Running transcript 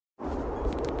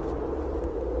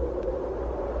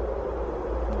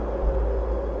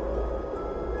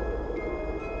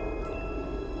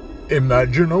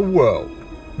Imagine a world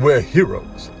where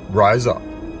heroes rise up,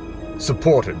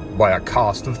 supported by a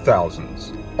cast of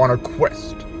thousands on a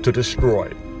quest to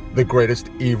destroy the greatest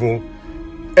evil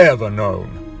ever known.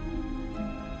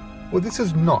 Well, this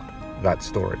is not that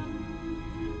story.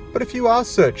 But if you are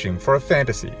searching for a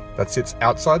fantasy that sits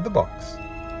outside the box,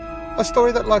 a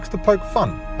story that likes to poke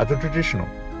fun at the traditional,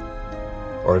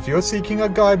 or if you're seeking a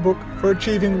guidebook for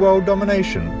achieving world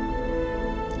domination,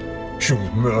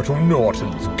 choose Myrtle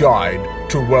Norton's Guide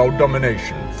to World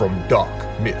Domination from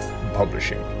Dark Myth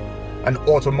Publishing. An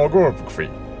autobiography.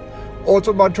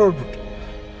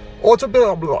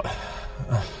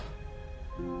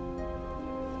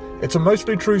 It's a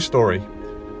mostly true story,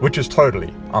 which is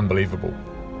totally unbelievable.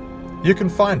 You can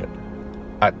find it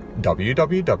at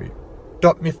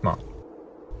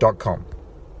www.mythmart.com.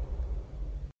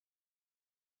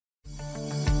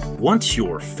 What's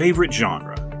your favorite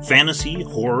genre? Fantasy,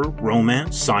 horror,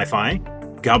 romance, sci-fi?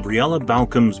 Gabriella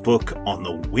Balcom's book On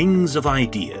the Wings of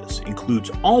Ideas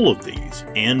includes all of these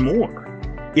and more.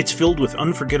 It's filled with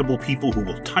unforgettable people who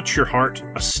will touch your heart,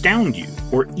 astound you,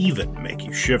 or even make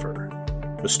you shiver.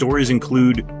 The stories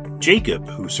include Jacob,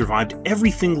 who survived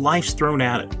everything life's thrown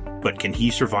at him, but can he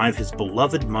survive his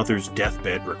beloved mother's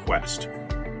deathbed request?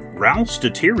 Ralph's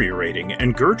deteriorating,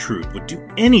 and Gertrude would do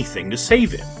anything to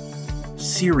save him.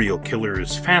 Serial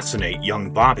killers fascinate young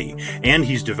Bobby, and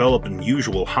he's developed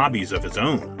unusual hobbies of his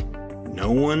own. No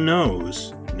one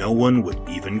knows, no one would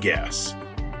even guess.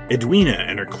 Edwina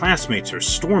and her classmates are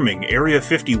storming Area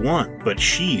 51, but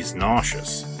she's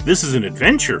nauseous. This is an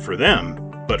adventure for them,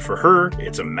 but for her,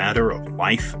 it's a matter of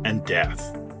life and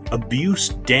death. Abuse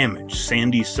damaged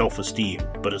Sandy's self-esteem,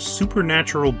 but a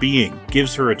supernatural being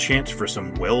gives her a chance for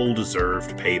some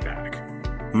well-deserved payback.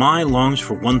 Mai longs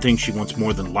for one thing she wants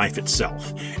more than life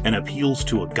itself, and appeals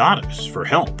to a goddess for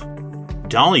help.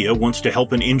 Dahlia wants to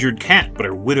help an injured cat, but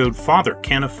her widowed father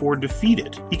can't afford to feed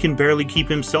it. He can barely keep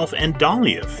himself and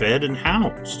Dahlia fed and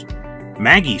housed.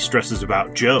 Maggie stresses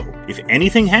about Joe. If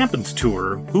anything happens to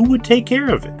her, who would take care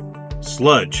of it?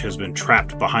 Sludge has been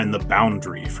trapped behind the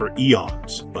boundary for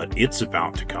eons, but it's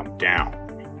about to come down.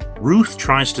 Ruth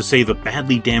tries to save a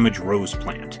badly damaged rose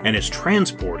plant and is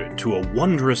transported to a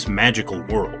wondrous magical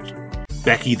world.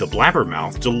 Becky the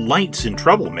Blabbermouth delights in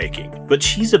troublemaking, but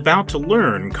she's about to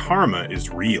learn karma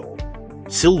is real.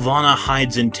 Sylvana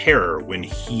hides in terror when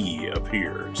he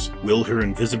appears. Will her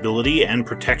invisibility and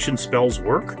protection spells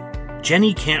work?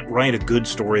 Jenny can't write a good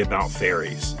story about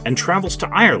fairies and travels to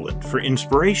Ireland for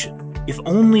inspiration. If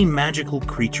only magical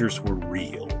creatures were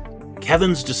real.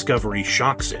 Kevin's discovery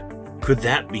shocks him. Could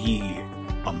that be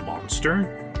a monster?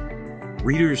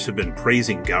 Readers have been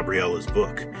praising Gabriella's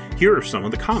book. Here are some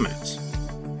of the comments.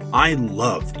 I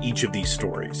loved each of these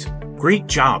stories. Great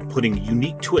job putting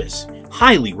unique twists.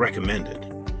 Highly recommended.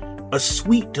 A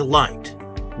sweet delight.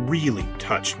 Really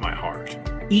touched my heart.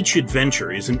 Each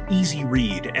adventure is an easy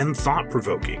read and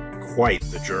thought-provoking. Quite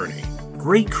the journey.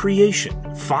 Great creation.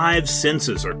 5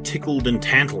 senses are tickled and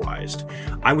tantalized.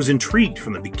 I was intrigued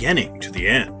from the beginning to the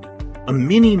end. A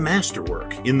mini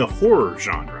masterwork in the horror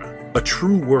genre, a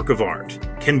true work of art,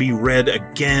 can be read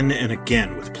again and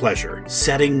again with pleasure.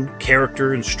 Setting,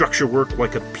 character, and structure work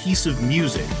like a piece of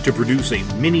music to produce a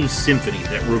mini symphony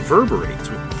that reverberates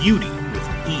with beauty with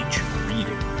each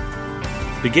reading.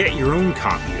 To get your own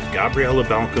copy of Gabriella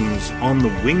Balcom's On the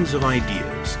Wings of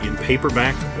Ideas in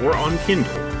paperback or on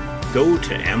Kindle, go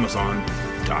to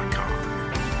Amazon.com.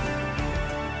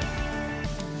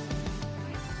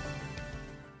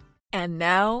 And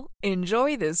now,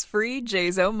 enjoy this free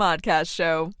JZO Modcast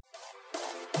show.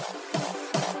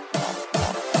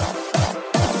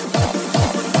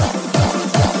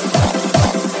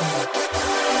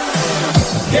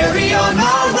 Carry on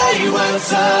my wayward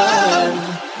son.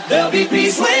 There'll be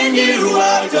peace when you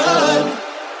are done.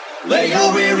 Lay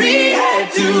your weary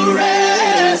head to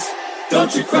rest.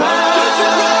 Don't you cry.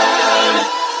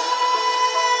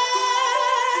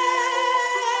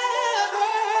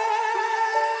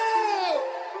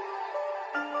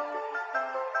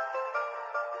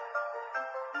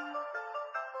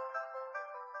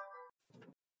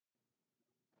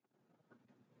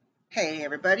 Hey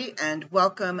everybody, and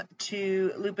welcome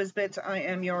to Lupa's Bits. I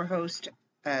am your host,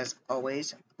 as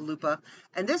always, Lupa,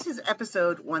 and this is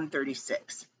episode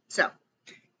 136. So,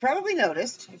 probably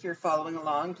noticed, if you're following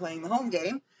along playing the home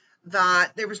game,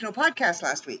 that there was no podcast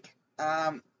last week.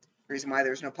 The reason why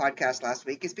there was no podcast last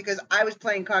week is because I was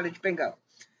playing Cottage Bingo.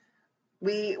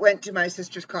 We went to my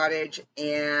sister's cottage,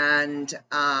 and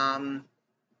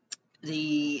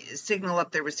the signal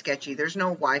up there was sketchy. There's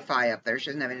no Wi-Fi up there. She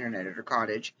doesn't have internet at her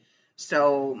cottage.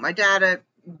 So my data,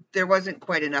 there wasn't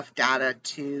quite enough data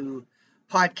to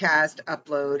podcast,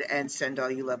 upload, and send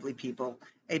all you lovely people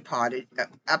a potted.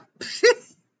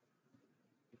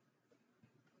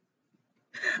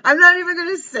 I'm not even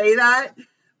going to say that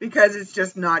because it's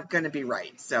just not going to be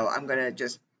right. So I'm going to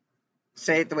just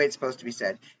say it the way it's supposed to be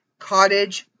said.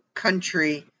 Cottage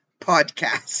Country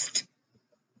Podcast.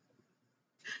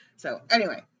 So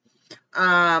anyway,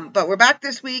 but we're back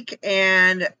this week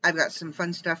and I've got some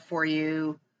fun stuff for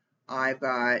you. I've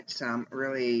got some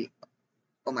really,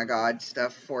 oh my God,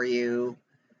 stuff for you.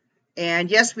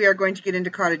 And yes, we are going to get into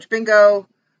Cottage Bingo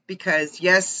because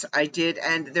yes, I did.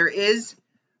 And there is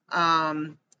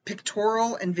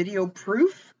pictorial and video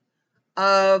proof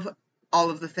of all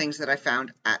of the things that I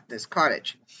found at this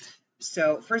cottage.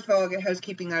 So first of all, I'll get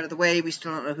housekeeping out of the way. We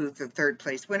still don't know who the third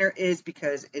place winner is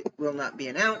because it will not be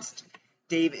announced.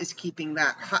 Dave is keeping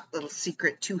that hot little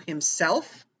secret to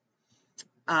himself.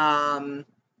 He's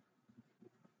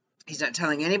not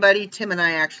telling anybody. Tim and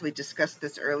I actually discussed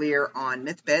this earlier on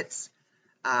Myth Bits.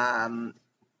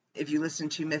 If you listen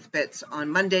to Myth Bits on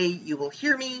Monday, you will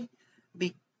hear me.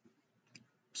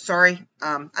 Sorry,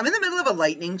 I'm in the middle of a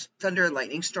thunder and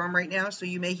lightning storm right now, so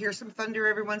you may hear some thunder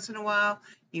every once in a while.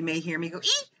 You may hear me go,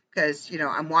 ee, because,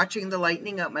 I'm watching the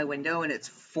lightning out my window, and it's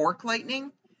fork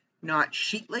lightning, not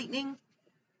sheet lightning.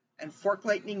 And fork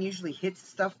lightning usually hits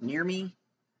stuff near me.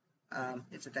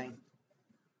 It's a thing.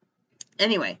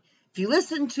 Anyway, if you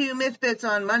listen to Myth Bits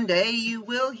on Monday, you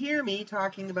will hear me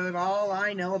talking about all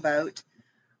I know about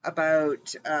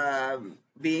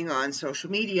being on social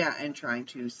media and trying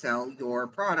to sell your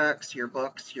products, your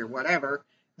books, your whatever,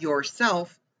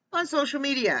 yourself on social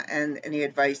media, and any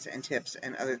advice and tips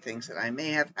and other things that I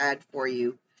may have had for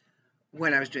you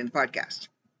when I was doing the podcast.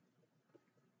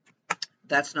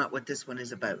 That's not what this one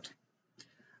is about.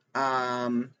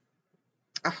 My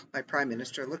prime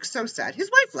minister looks so sad. His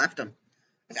wife left him.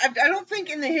 I don't think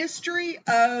in the history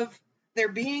of there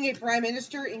being a prime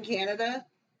minister in Canada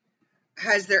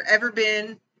has there ever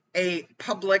been a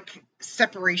public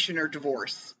separation or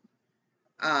divorce.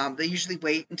 They usually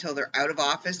wait until they're out of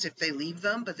office if they leave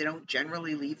them, but they don't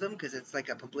generally leave them because it's like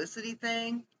a publicity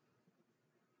thing.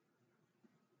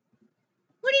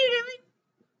 What are you doing?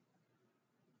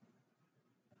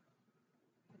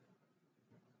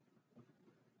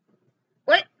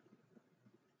 What?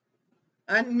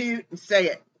 Unmute and say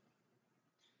it.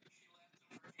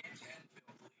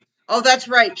 Oh, that's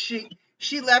right. She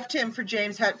left him for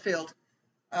James Hetfield,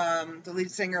 the lead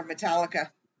singer of Metallica.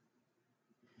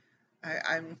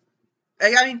 I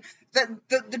mean,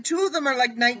 the two of them are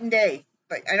like night and day.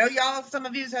 But I know some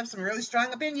of you have some really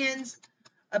strong opinions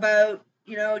about,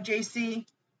 JC,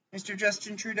 Mr.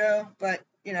 Justin Trudeau, but,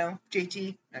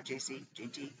 JT, not JC,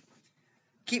 JT.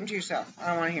 Keep him to yourself. I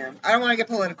don't want to hear him. I don't want to get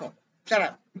political. Shut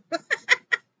up.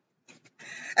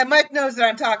 And Mike knows that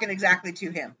I'm talking exactly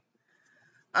to him.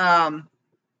 As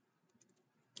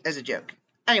a joke.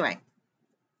 Anyway,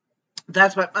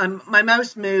 that's what my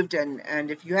mouse moved,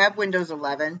 and if you have Windows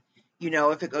 11,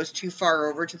 if it goes too far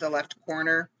over to the left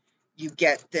corner, you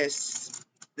get this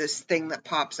thing that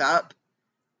pops up,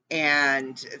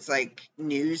 and it's like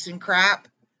news and crap,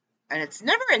 and it's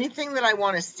never anything that I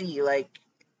want to see. Like,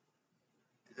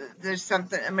 there's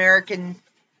something American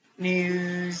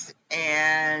news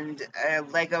and a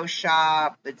Lego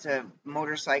shop. It's a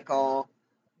motorcycle.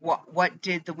 What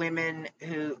did the woman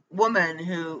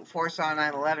who foresaw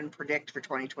 9/11 predict for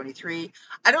 2023?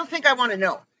 I don't think I want to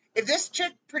know. If this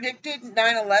chick predicted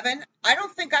 9/11, I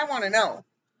don't think I want to know.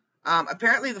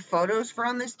 Apparently the photos for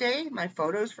on this day, my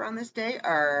photos for on this day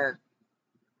are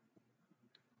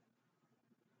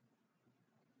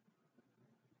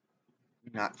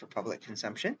not for public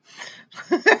consumption.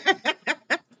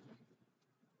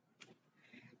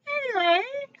 Anyway,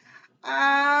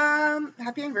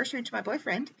 happy anniversary to my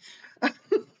boyfriend.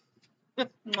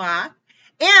 Mwah.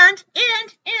 And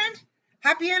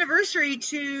happy anniversary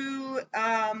to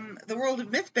the World of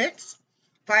Myth Bits.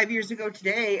 5 years ago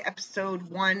today, episode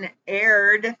 1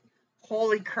 aired.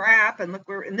 Holy crap. And look,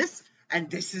 we're in this. And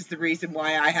this is the reason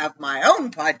why I have my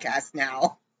own podcast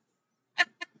now.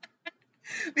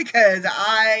 Because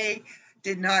I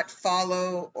did not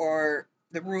follow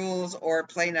the rules or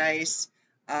play nice.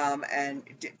 And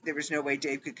there was no way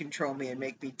Dave could control me and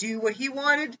make me do what he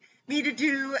wanted me to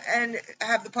do and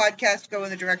have the podcast go in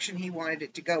the direction he wanted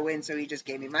it to go in, so he just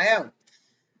gave me my own.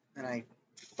 And I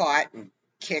fought and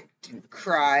kicked and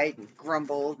cried and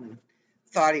grumbled and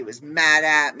thought he was mad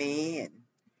at me and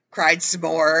cried some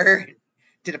more.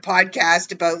 Did a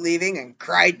podcast about leaving and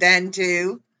cried then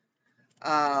too.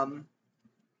 And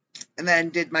then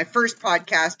did my first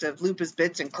podcast of Lupa's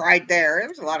Bits and cried there. There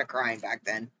was a lot of crying back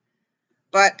then.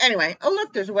 But anyway, oh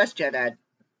look, there's a WestJet ad.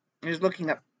 I was looking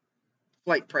up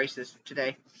flight prices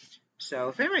today. So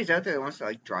if anybody's out there that wants to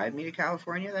like drive me to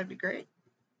California, that'd be great.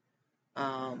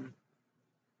 Ooh,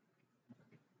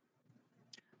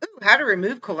 how to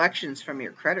remove collections from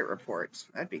your credit reports.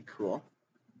 That'd be cool.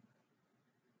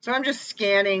 So I'm just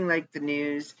scanning like the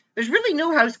news. There's really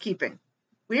no housekeeping.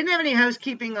 We didn't have any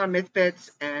housekeeping on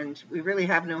MythBits, and we really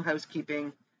have no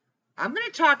housekeeping. I'm going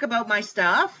to talk about my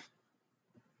stuff.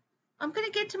 I'm going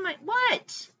to get to my,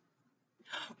 what?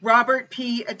 Robert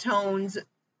P. Atone's,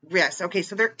 yes, okay,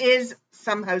 so there is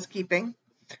some housekeeping.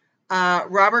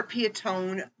 Robert P.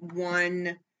 Atone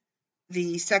won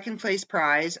the second place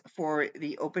prize for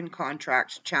the Open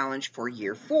Contract Challenge for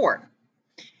year 4.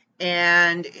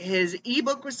 And his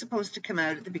ebook was supposed to come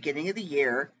out at the beginning of the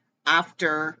year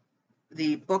after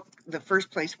the book, the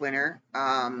first place winner,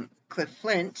 Cliff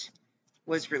Flint,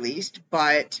 was released,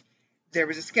 but there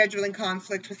was a scheduling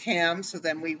conflict with him, so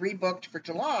then we rebooked for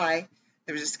July.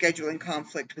 There was a scheduling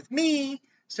conflict with me,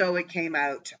 so it came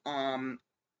out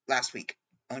last week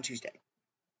on Tuesday.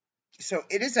 So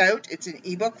it is out. It's in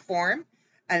ebook form,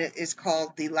 and it is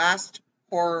called The Last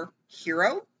Horror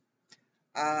Hero.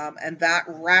 And that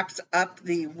wraps up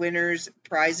the winners'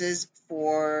 prizes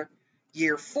for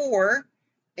year 4.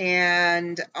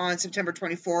 And on September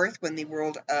 24th, when the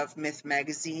World of Myth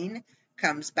magazine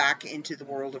comes back into the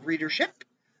world of readership,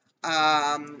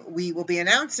 we will be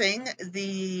announcing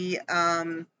the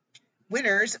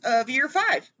winners of year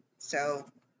 5. So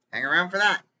hang around for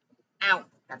that. Ow,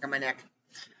 back on my neck.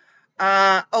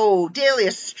 Daily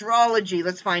astrology.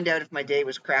 Let's find out if my day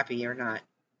was crappy or not.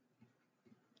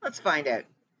 Let's find out.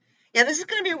 Yeah, this is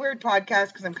going to be a weird podcast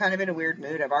because I'm kind of in a weird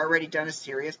mood. I've already done a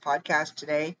serious podcast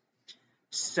today.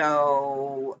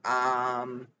 So,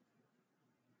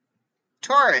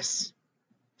 Taurus,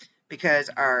 because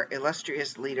our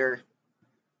illustrious leader,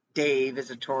 Dave, is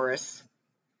a Taurus.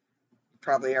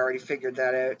 Probably already figured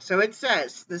that out. So it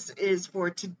says, this is for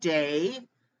today,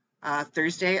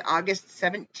 Thursday, August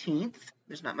 17th.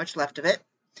 There's not much left of it.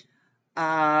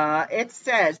 It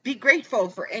says, be grateful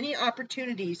for any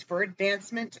opportunities for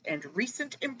advancement and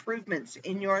recent improvements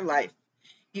in your life.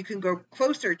 You can grow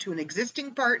closer to an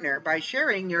existing partner by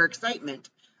sharing your excitement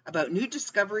about new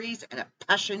discoveries and a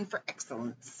passion for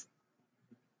excellence.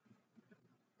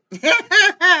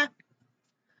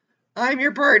 I'm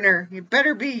your partner. You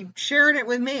better be sharing it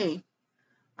with me.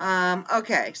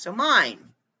 Okay, so mine.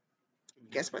 Can you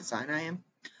guess what sign I am?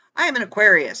 I am an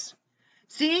Aquarius.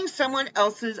 Seeing someone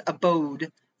else's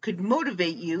abode could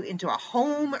motivate you into a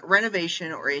home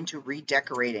renovation or into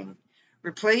redecorating.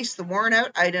 Replace the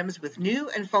worn-out items with new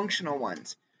and functional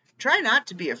ones. Try not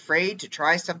to be afraid to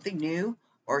try something new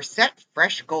or set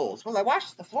fresh goals. Well, I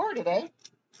washed the floor today.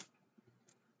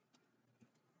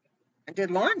 I did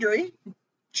laundry.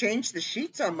 Changed the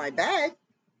sheets on my bed.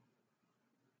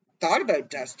 Thought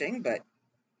about dusting, but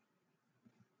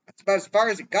that's about as far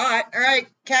as it got. All right,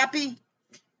 Cappy.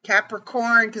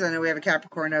 Capricorn, because I know we have a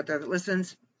Capricorn out there that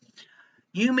listens.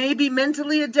 You may be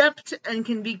mentally adept and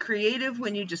can be creative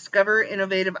when you discover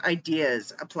innovative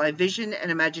ideas. Apply vision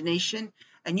and imagination,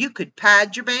 and you could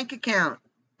pad your bank account.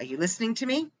 Are you listening to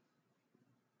me?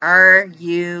 Are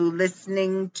you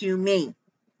listening to me?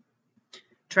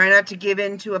 Try not to give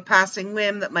in to a passing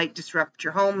whim that might disrupt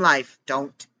your home life.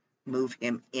 Don't move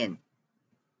him in.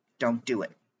 Don't do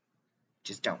it.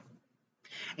 Just don't.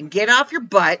 And get off your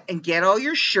butt and get all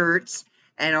your shirts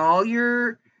and all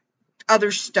your other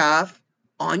stuff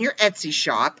on your Etsy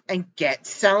shop and get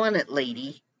selling it,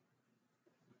 lady.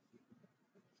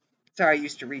 Sorry, I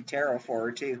used to read tarot for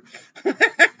her, too.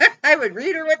 I would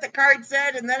read her what the card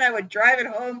said, and then I would drive it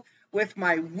home with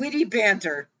my witty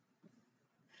banter.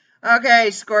 Okay,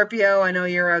 Scorpio, I know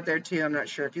you're out there, too. I'm not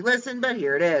sure if you listen, but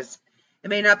here it is. It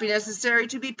may not be necessary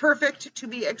to be perfect to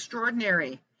be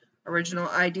extraordinary. Original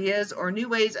ideas or new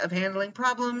ways of handling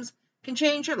problems can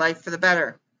change your life for the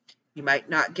better. You might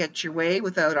not get your way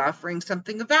without offering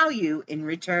something of value in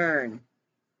return.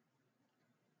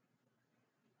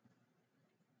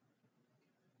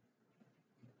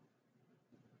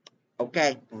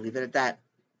 Okay, we'll leave it at that.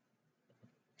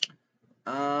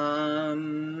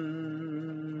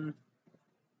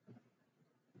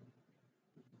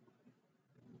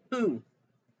 Who?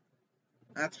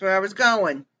 That's where I was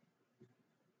going.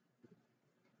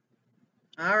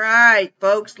 All right,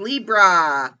 folks,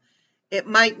 Libra. It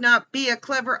might not be a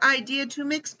clever idea to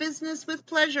mix business with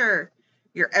pleasure.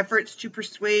 Your efforts to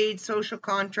persuade social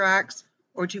contracts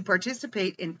or to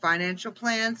participate in financial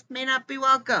plans may not be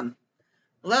welcome.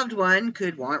 A loved one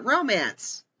could want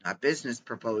romance, not business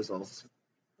proposals.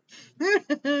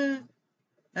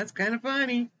 That's kind of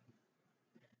funny.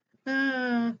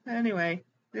 Anyway,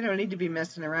 they don't need to be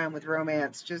messing around with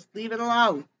romance. Just leave it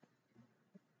alone.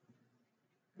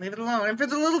 Leave it alone. And for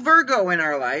the little Virgo in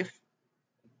our life,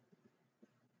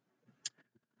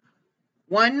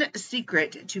 one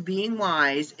secret to being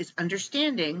wise is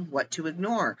understanding what to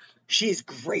ignore. She is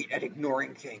great at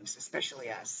ignoring things,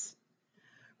 especially us.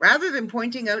 Rather than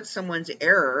pointing out someone's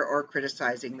error or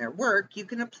criticizing their work, you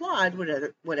can applaud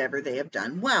whatever they have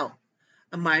done well.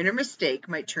 A minor mistake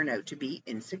might turn out to be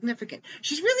insignificant.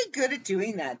 She's really good at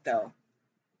doing that, though.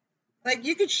 Like,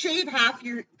 you could shave half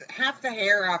the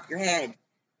hair off your head,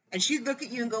 and she'd look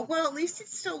at you and go, well, at least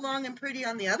it's still long and pretty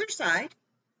on the other side.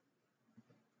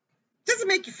 Doesn't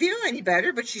make you feel any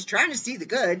better, but she's trying to see the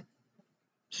good.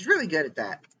 She's really good at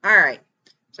that. All right,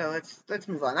 so let's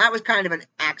move on. That was kind of an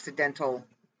accidental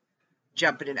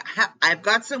jumping in. I've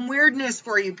got some weirdness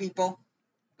for you, people.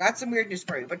 Got some weirdness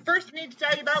for you. But first, I need to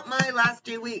tell you about my last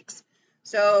 2 weeks.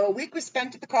 So, a week was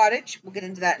spent at the cottage. We'll get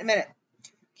into that in a minute.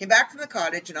 Came back from the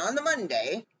cottage, and on the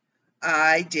Monday,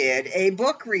 I did a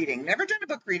book reading. Never done a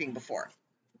book reading before.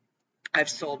 I've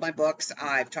sold my books.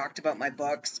 I've talked about my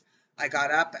books. I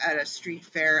got up at a street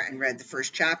fair and read the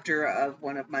first chapter of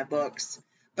one of my books.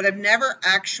 But I've never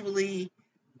actually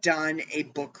done a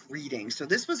book reading. So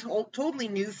this was totally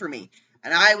new for me.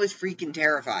 And I was freaking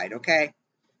terrified, okay?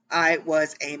 I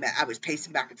was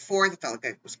pacing back and forth. I felt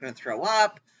like I was going to throw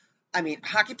up. I mean,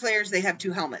 hockey players, they have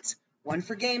 2 helmets. One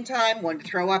for game time, one to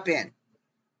throw up in.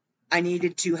 I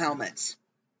needed 2 helmets.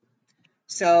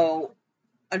 So,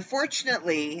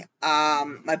 unfortunately,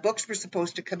 my books were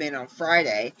supposed to come in on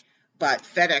Friday, but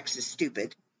FedEx is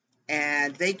stupid,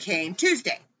 and they came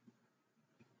Tuesday.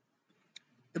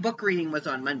 The book reading was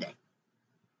on Monday.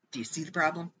 Do you see the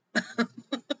problem?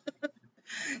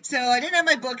 So I didn't have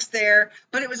my books there,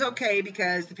 but it was okay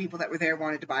because the people that were there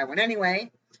wanted to buy one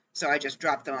anyway. So I just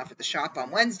dropped them off at the shop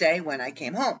on Wednesday when I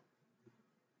came home.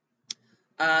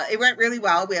 It went really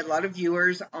well. We had a lot of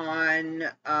viewers on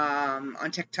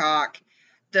TikTok.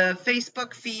 The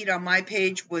Facebook feed on my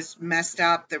page was messed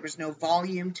up. There was no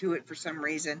volume to it for some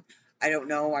reason. I don't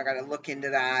know. I got to look into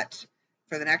that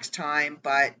for the next time.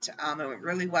 But it went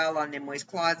really well on Nimway's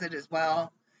Closet as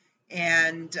well.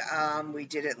 And we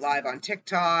did it live on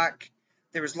TikTok.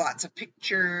 There was lots of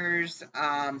pictures.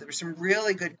 There were some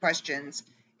really good questions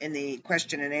in the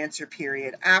question and answer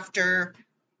period after.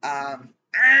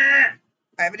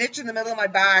 I have an itch in the middle of my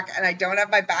back, and I don't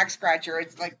have my back scratcher.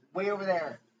 It's like way over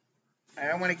there. I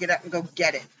don't want to get up and go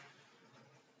get it.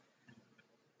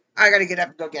 I got to get up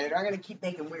and go get it. I'm going to keep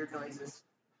making weird noises.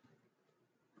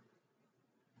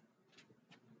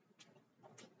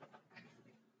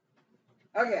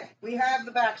 Okay, we have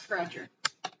the back scratcher.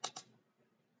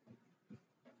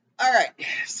 All right,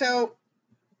 so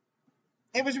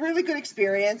it was a really good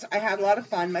experience. I had a lot of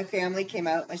fun. My family came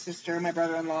out, my sister, my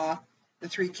brother-in-law, the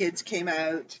 3 kids came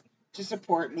out to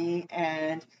support me,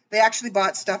 and they actually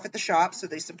bought stuff at the shop, so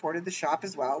they supported the shop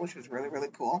as well, which was really, really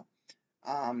cool.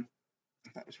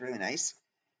 That was really nice.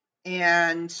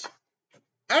 And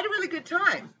I had a really good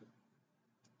time.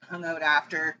 Hung out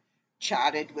after,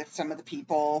 chatted with some of the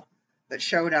people that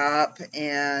showed up,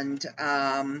 and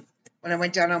when I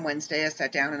went down on Wednesday, I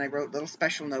sat down and I wrote little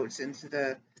special notes into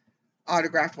the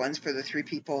autographed ones for the 3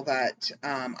 people that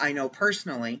I know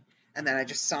personally, and then I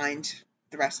just signed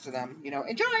the rest of them,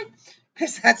 enjoy,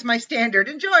 because that's my standard,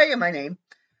 enjoy in my name.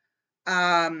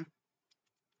 But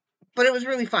it was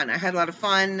really fun. I had a lot of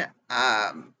fun.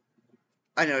 I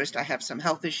noticed I have some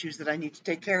health issues that I need to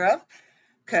take care of,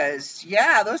 because,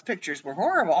 yeah, those pictures were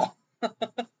horrible.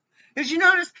 Did you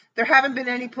notice there haven't been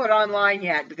any put online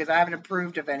yet, because I haven't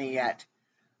approved of any yet.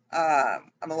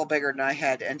 I'm a little bigger than I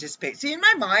had anticipated. See, in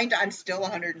my mind, I'm still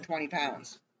 120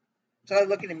 pounds. So I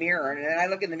look in the mirror, and then I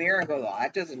look in the mirror and go, oh,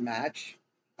 that doesn't match.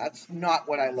 That's not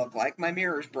what I look like. My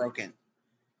mirror's broken.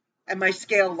 And my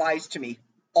scale lies to me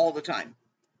all the time.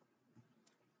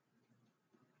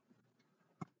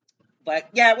 But,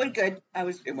 yeah, it went good.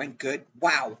 It went good.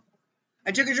 Wow.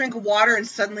 I took a drink of water and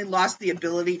suddenly lost the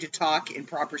ability to talk in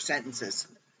proper sentences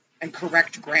and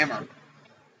correct grammar.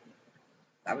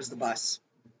 That was the bus.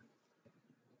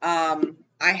 I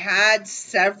had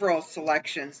several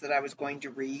selections that I was going to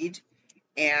read,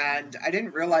 and I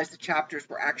didn't realize the chapters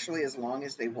were actually as long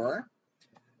as they were.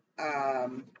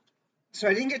 So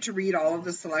I didn't get to read all of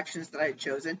the selections that I had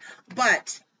chosen,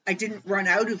 but I didn't run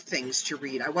out of things to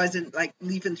read. I wasn't like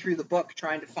leafing through the book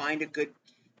trying to find a good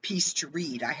piece to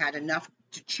read. I had enough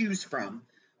to choose from,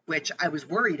 which I was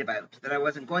worried about that I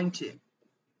wasn't going to.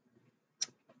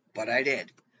 But I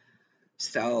did.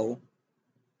 So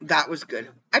that was good.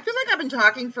 I feel like I've been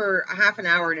talking for a half an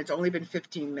hour and it's only been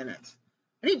 15 minutes.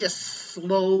 I need to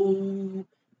slow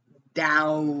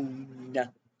down.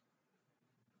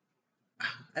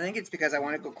 I think it's because I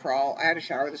want to go crawl. I had a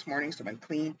shower this morning, so I'm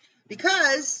clean.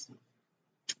 Because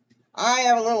I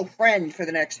have a little friend for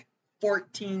the next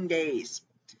 14 days.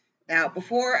 Now,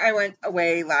 before I went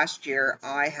away last year,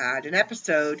 I had an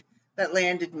episode that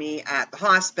landed me at the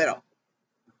hospital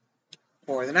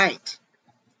for the night.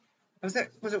 Was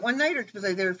it one night, or was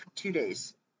I there for 2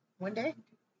 days? One day?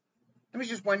 It was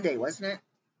just one day, wasn't it?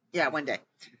 Yeah, one day.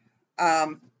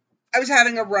 I was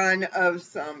having a run of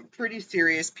some pretty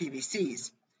serious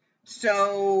PVCs.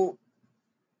 So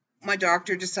my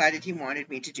doctor decided he wanted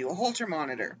me to do a Holter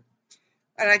monitor.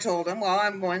 And I told him, well,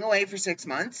 I'm going away for 6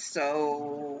 months,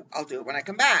 so I'll do it when I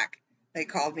come back. They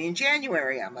called me in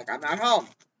January. I'm like, I'm not home.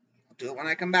 I'll do it when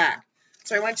I come back.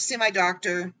 So I went to see my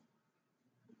doctor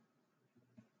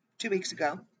 3 weeks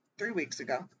ago.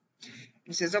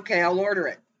 He says, okay, I'll order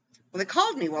it. Well, they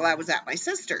called me while I was at my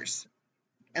sister's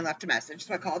and left a message.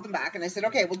 So I called them back and I said,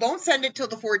 okay, well, don't send it till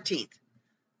the 14th.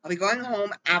 I'll be going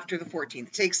home after the 14th.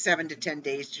 It takes 7 to 10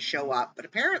 days to show up. But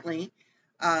apparently,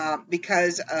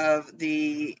 because of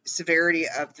the severity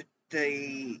of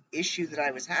the issue that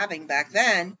I was having back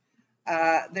then,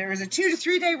 there was a 2 to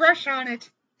 3 day rush on it.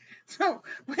 So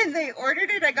when they ordered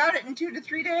it, I got it in 2 to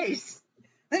 3 days.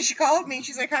 Then she called me and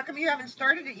she's like, how come you haven't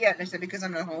started it yet? And I said, because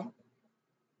I'm not home.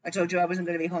 I told you I wasn't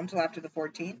going to be home till after the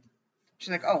 14th.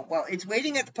 She's like, oh, well, it's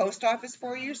waiting at the post office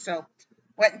for you. So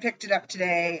went and picked it up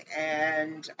today,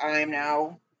 and I'm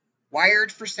now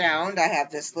wired for sound. I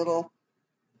have this little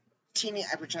teeny,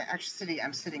 which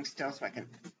I'm sitting still so I can,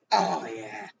 oh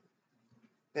yeah,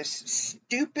 this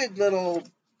stupid little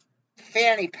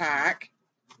fanny pack.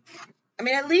 I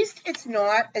mean, at least it's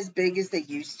not as big as they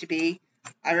used to be.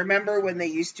 I remember when they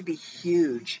used to be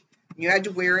huge. You had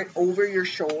to wear it over your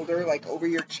shoulder, like over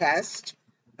your chest,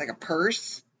 like a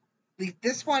purse.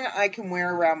 This one I can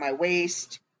wear around my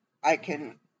waist. I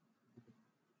can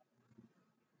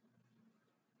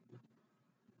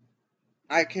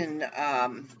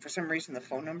for some reason the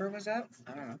phone number was up.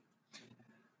 I don't know.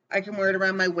 I can wear it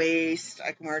around my waist.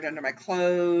 I can wear it under my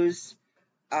clothes.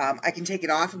 I can take it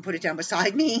off and put it down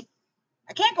beside me.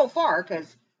 I can't go far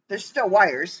because there's still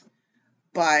wires.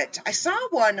 But I saw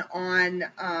one on,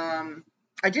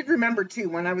 I did remember too,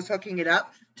 when I was hooking it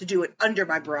up, to do it under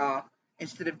my bra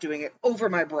instead of doing it over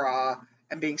my bra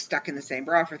and being stuck in the same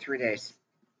bra for 3 days.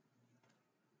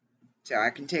 So I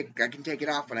can take it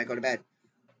off when I go to bed.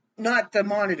 Not the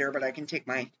monitor, but I can take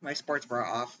my sports bra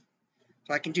off.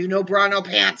 So I can do no bra, no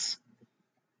pants.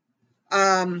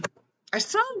 I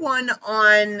saw one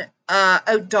on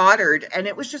out Doddard, and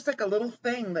it was just like a little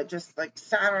thing that just like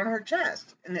sat on her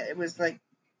chest, and it was like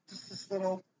just this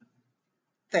little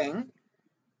thing,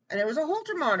 and it was a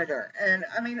Holter monitor. And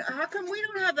I mean, how come we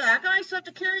don't have that? How come I still have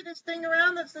to carry this thing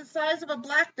around that's the size of a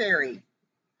BlackBerry?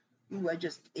 Ooh, I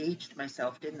just aged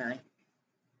myself, didn't I?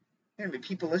 There are gonna be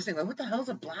people listening like, what the hell's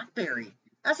a BlackBerry?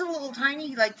 That's a little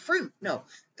tiny like fruit. No,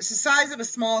 it's the size of a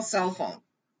small cell phone.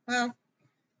 Well,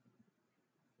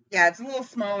 yeah, it's a little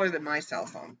smaller than my cell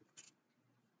phone.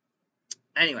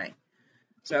 Anyway,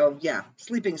 so yeah,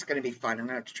 sleeping's going to be fun. I'm going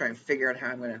to have to try and figure out how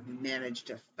I'm going to manage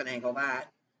to finagle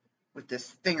that with this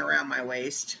thing around my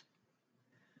waist.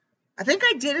 I think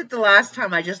I did it the last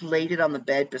time. I just laid it on the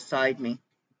bed beside me.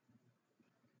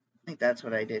 I think that's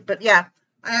what I did. But yeah,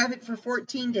 I have it for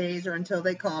 14 days or until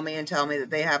they call me and tell me that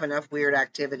they have enough weird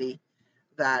activity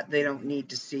that they don't need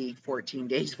to see 14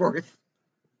 days worth.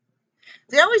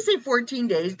 They always say 14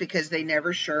 days because they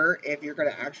never sure if you're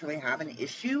going to actually have an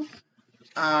issue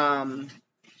right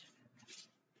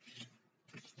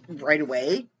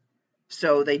away.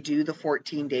 So they do the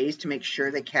 14 days to make sure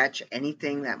they catch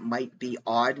anything that might be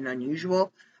odd and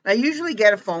unusual. I usually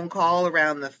get a phone call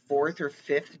around the 4th or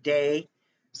 5th day,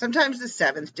 sometimes the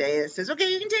 7th day, that says,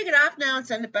 okay, you can take it off now and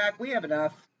send it back. We have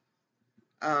enough.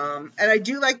 And I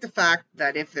do like the fact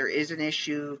that if there is an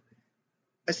issue,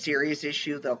 a serious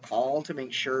issue, they'll call to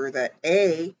make sure that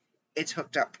A, it's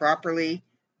hooked up properly,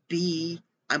 B,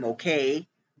 I'm okay,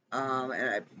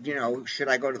 and should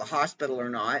I go to the hospital or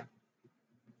not?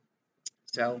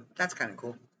 So that's kind of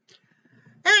cool.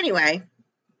 Anyway,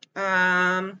 all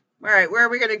right, where are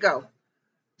we going to go?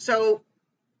 So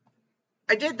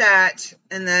I did that,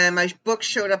 and then my book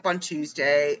showed up on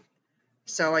Tuesday.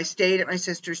 So I stayed at my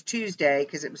sister's Tuesday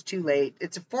because it was too late.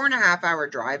 It's a 4.5 hour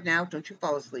drive now. Don't you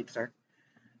fall asleep, sir.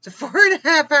 It's a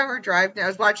 4.5 hour drive now. I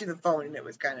was watching the phone and it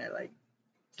was kind of like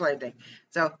slanting.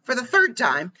 So for the third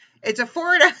time, it's a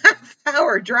 4.5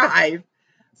 hour drive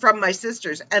from my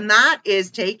sister's. And that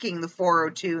is taking the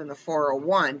 402 and the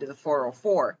 401 to the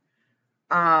 404.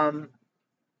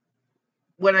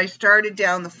 When I started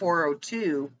down the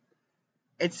 402,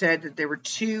 it said that there were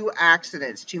two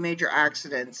major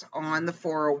accidents on the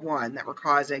 401 that were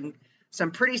causing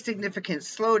some pretty significant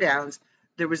slowdowns.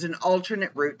 There was an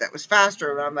alternate route that was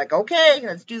faster, and I'm like, okay,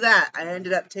 let's do that. I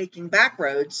ended up taking back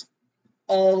roads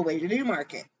all the way to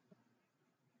Newmarket,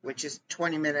 which is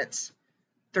 20 minutes,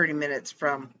 30 minutes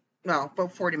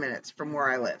about 40 minutes from where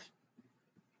I live.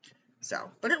 So,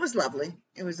 but it was lovely.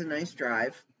 It was a nice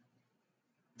drive.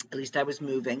 At least I was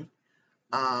moving.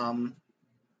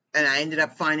 And I ended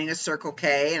up finding a Circle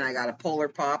K, and I got a Polar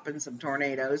Pop and some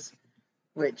Tornadoes,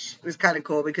 which was kind of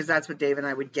cool because that's what Dave and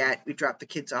I would get. We'd drop the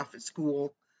kids off at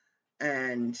school,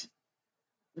 and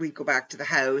we'd go back to the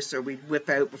house, or we'd whip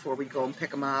out before we go and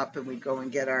pick them up, and we'd go and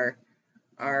get our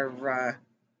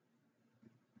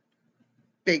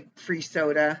big free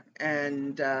soda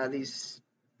and these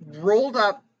rolled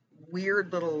up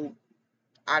weird little,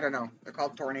 I don't know, they're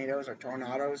called Tornadoes or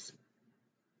Tornadoes,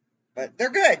 but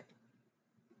they're good.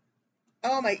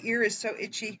 Oh, my ear is so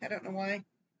itchy. I don't know why.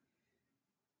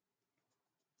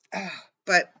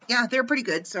 But yeah, they're pretty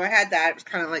good. So I had that. It was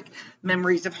kind of like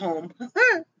memories of home.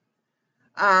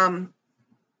 And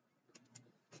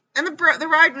the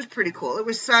ride was pretty cool. It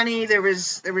was sunny. There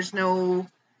was no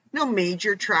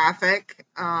major traffic.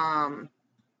 And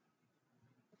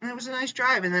it was a nice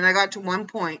drive. And then I got to one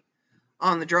point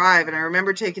on the drive, and I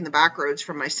remember taking the back roads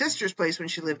from my sister's place when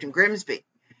she lived in Grimsby.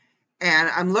 And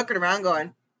I'm looking around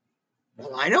going,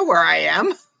 well, I know where I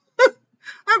am.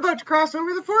 I'm about to cross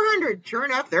over the 400. Sure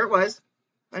enough, there it was.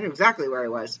 I knew exactly where I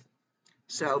was.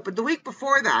 So, but the week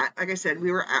before that, like I said,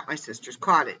 we were at my sister's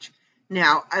cottage.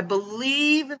 Now, I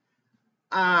believe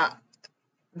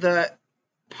the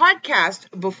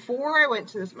podcast before I went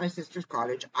to my sister's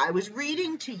cottage, I was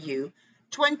reading to you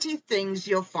 20 things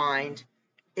you'll find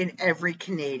in every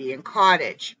Canadian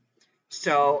cottage.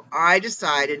 So I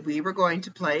decided we were going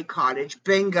to play Cottage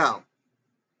Bingo.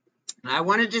 And I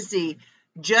wanted to see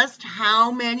just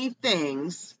how many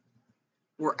things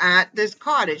were at this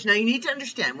cottage. Now, you need to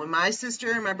understand, when my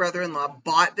sister and my brother-in-law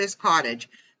bought this cottage,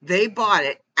 they bought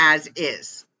it as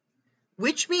is,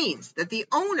 which means that the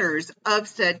owners of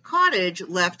said cottage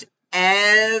left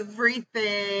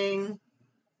everything.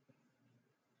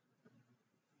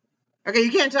 Okay,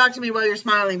 you can't talk to me while you're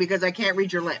smiling because I can't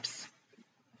read your lips.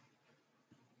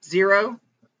 0,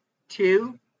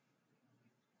 2.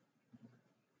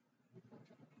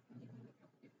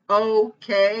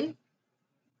 Okay.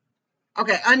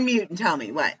 Okay, unmute and tell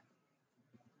me what.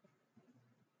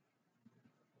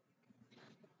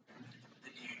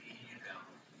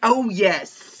 Oh,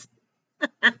 yes.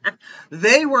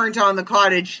 They weren't on the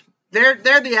cottage. They're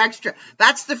the extra.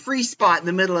 That's the free spot in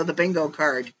the middle of the bingo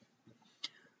card.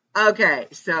 Okay,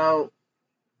 so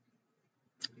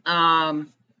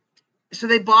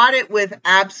they bought it with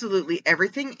absolutely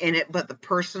everything in it but the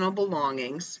personal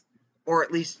belongings, or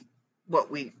at least what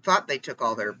we thought they took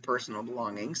all their personal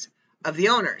belongings of the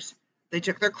owners. They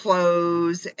took their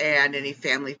clothes and any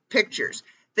family pictures.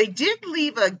 They did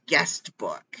leave a guest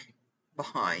book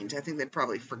behind. I think they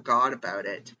probably forgot about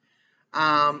it.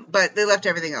 But they left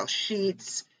everything else.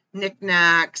 Sheets,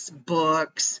 knickknacks,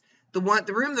 books. The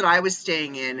room that I was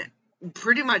staying in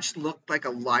pretty much looked like a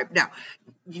library. Now,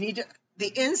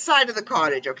 the inside of the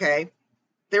cottage, okay?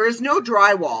 There is no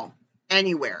drywall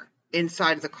anywhere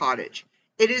inside of the cottage.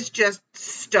 It is just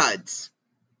studs,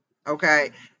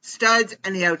 okay? Studs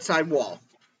and the outside wall.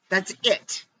 That's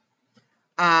it.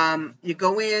 You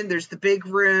go in, there's the big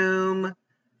room,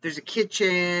 there's a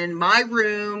kitchen. My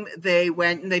room, they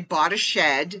went and they bought a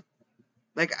shed,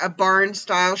 like a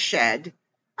barn-style shed,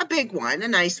 a big one, a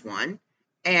nice one,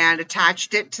 and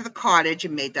attached it to the cottage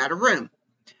and made that a room.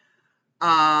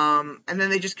 And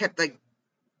then they just kept, like,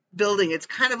 building. It's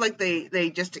kind of like they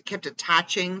just kept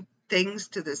attaching things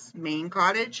to this main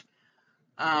cottage.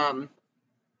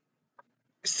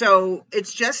 So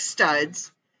it's just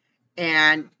studs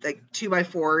and like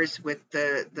 2x4s with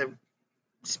the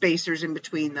spacers in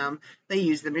between them. They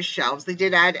use them as shelves. They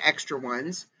did add extra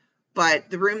ones, but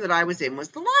the room that I was in was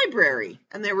the library,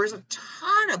 and there was a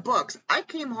ton of books. I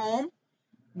came home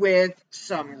with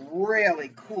some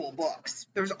really cool books.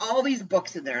 There was all these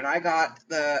books in there, and I got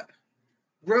the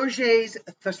Roget's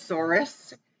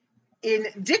Thesaurus in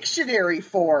dictionary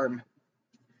form.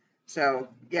 So,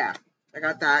 yeah, I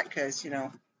got that because,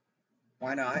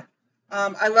 why not?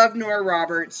 I love Nora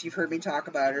Roberts. You've heard me talk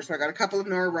about her. So I got a couple of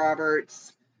Nora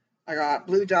Roberts. I got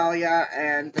Blue Dahlia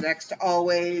and The Next to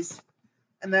Always.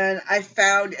 And then I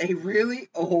found a really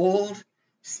old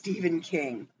Stephen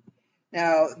King.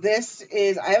 Now, this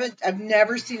is, I've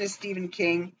never seen a Stephen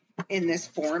King in this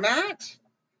format.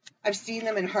 I've seen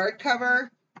them in hardcover,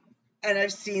 and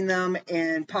I've seen them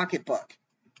in pocketbook.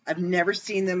 I've never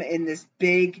seen them in this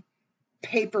big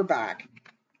paperback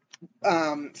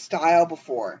style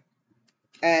before.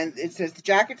 And it says the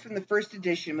jacket from the first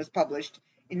edition was published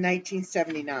in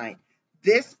 1979.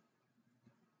 This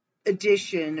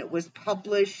edition was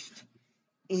published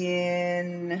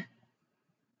in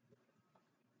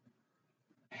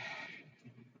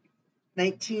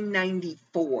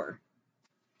 1994.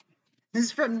 This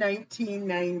is from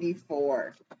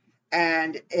 1994.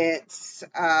 And it's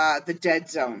The Dead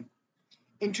Zone.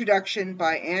 Introduction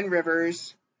by Ann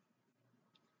Rivers.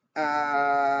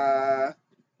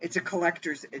 It's a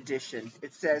collector's edition.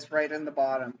 It says right on the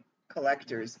bottom,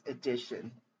 collector's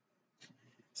edition.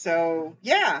 So,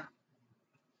 yeah.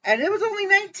 And it was only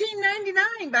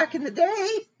 $19.99 back in the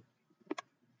day.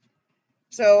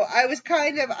 So I was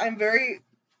I'm very,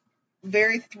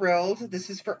 very thrilled. This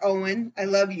is for Owen. I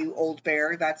love you, old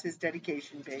bear. That's his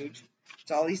dedication page.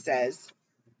 That's all he says.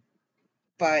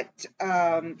 But,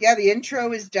 yeah, the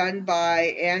intro is done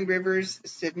by Ann Rivers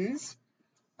Siddons.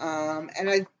 And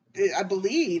I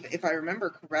believe, if I remember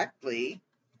correctly,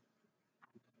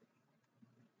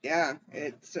 yeah,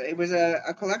 it was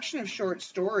a collection of short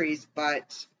stories,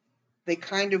 but they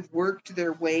kind of worked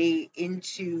their way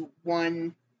into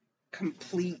one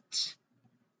complete,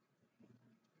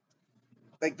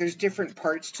 like there's different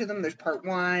parts to them. There's part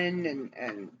 1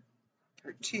 and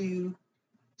part 2.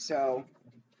 So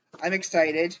I'm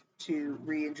excited to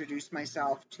reintroduce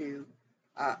myself to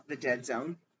The Dead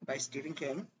Zone by Stephen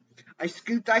King. I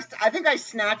think I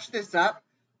snatched this up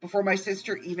before my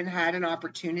sister even had an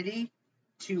opportunity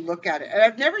to look at it. And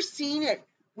I've never seen it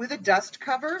with a dust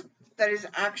cover that is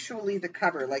actually the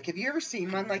cover. Like, have you ever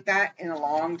seen one like that in a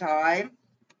long time?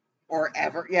 Or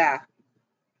ever? Yeah.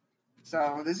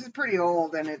 So this is pretty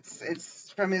old, and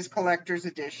it's from his collector's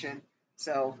edition.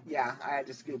 So, yeah, I had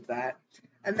to scoop that.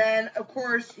 And then, of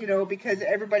course, because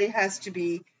everybody has to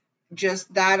be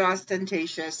just that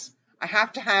ostentatious, I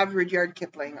have to have Rudyard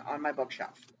Kipling on my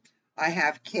bookshelf. I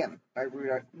have Kim by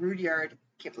Rudyard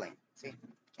Kipling. See?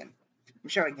 Kim. I'm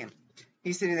showing him.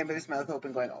 He's sitting there with his mouth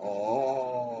open going,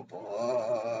 oh,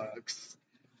 books.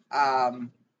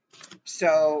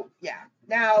 So, yeah.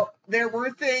 Now, there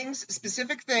were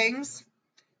specific things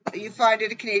that you find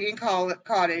at a Canadian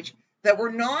cottage that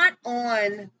were not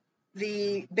on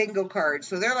the bingo card.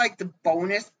 So they're like the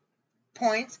bonus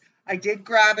points. I did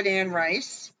grab an Anne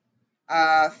Rice,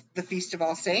 the Feast of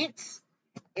All Saints,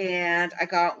 and I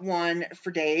got one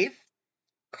for Dave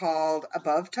called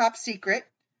Above Top Secret,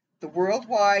 the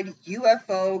Worldwide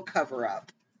UFO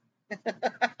Cover-Up.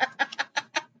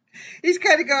 He's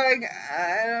kind of going,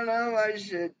 I don't know if I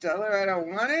should tell her I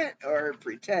don't want it or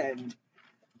pretend.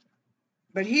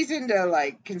 But he's into,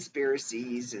 like,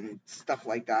 conspiracies and stuff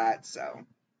like that, so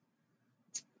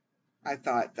I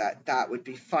thought that would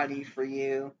be funny for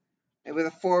you. And with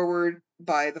a foreword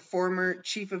by the former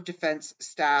Chief of Defense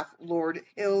Staff, Lord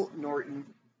Hill Norton.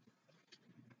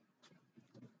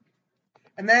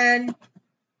 And then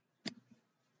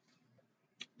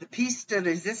the piece de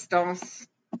resistance,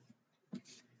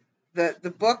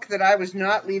 the book that I was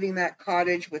not leaving that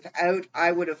cottage without. I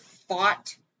would have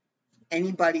fought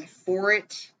anybody for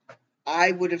it.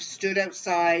 I would have stood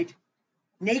outside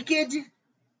naked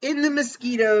in the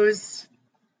mosquitoes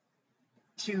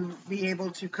to be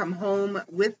able to come home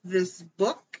with this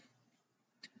book.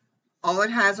 All it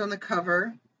has on the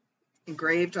cover,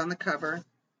 engraved on the cover,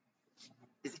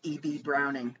 is E.B.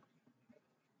 Browning.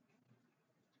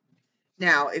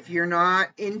 Now, if you're not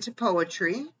into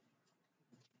poetry,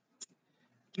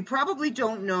 you probably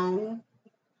don't know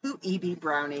who E.B.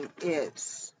 Browning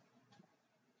is.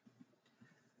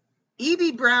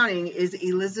 E.B. Browning is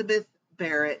Elizabeth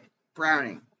Barrett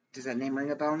Browning. Does that name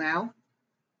ring a bell now?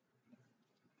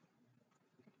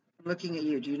 I'm looking at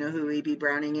you. Do you know who E.B.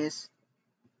 Browning is?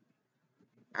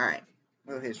 All right,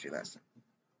 a little history lesson.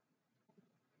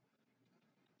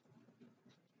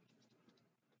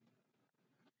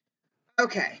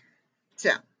 Okay,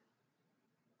 so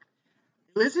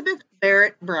Elizabeth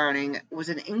Barrett Browning was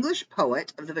an English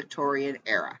poet of the Victorian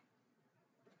era.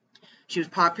 She was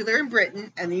popular in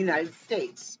Britain and the United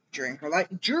States during her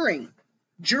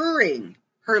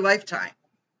lifetime.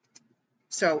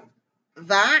 So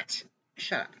that,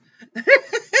 shut up.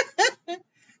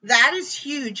 That is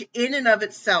huge in and of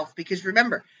itself, because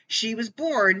remember, she was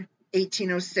born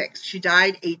 1806. She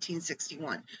died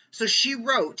 1861. So she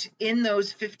wrote in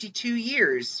those 52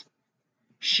 years,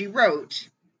 she wrote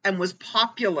and was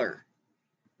popular.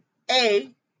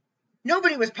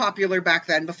 Nobody was popular back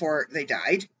then before they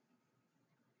died.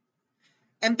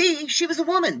 And B, she was a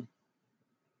woman.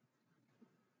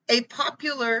 A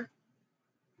popular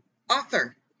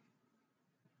author.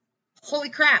 Holy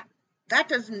crap.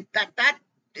 that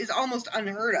is almost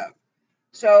unheard of.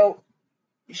 So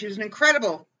she was an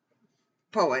incredible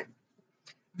poet.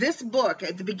 This book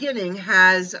at the beginning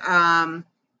has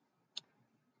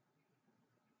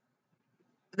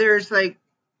there's like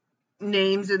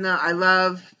names in the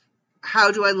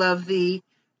How Do I Love Thee,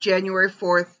 January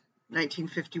 4th,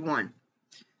 1951.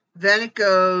 Then it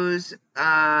goes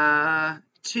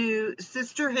to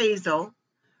Sister Hazel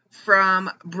from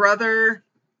Brother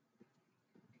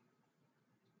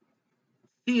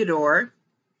Theodore,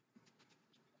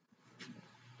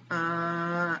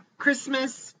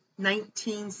 Christmas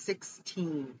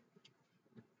 1916.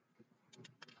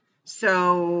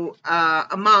 So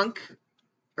a monk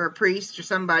or a priest or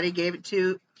somebody gave it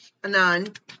to a nun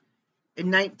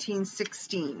in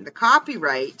 1916. The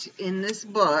copyright in this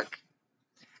book,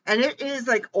 and it is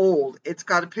like old. It's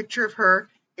got a picture of her.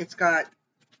 It's got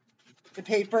the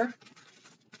paper.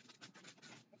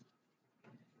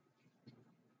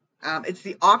 It's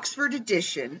the Oxford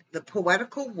edition, The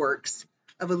Poetical Works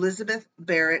of Elizabeth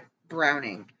Barrett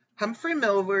Browning. Humphrey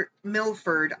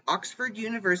Milford, Oxford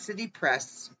University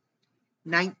Press,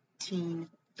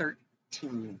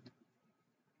 1913.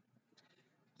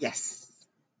 Yes,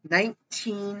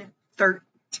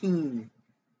 1913.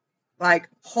 Like,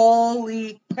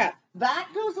 holy crap. That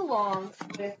goes along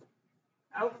with,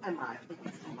 oh, am I?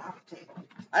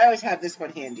 I always have this one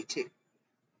handy too.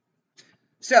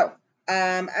 So,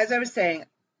 as I was saying,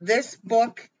 this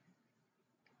book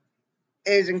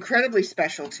is incredibly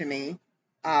special to me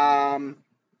for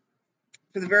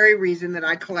the very reason that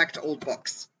I collect old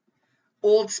books,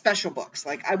 old special books.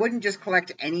 Like, I wouldn't just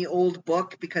collect any old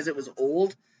book because it was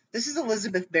old. This is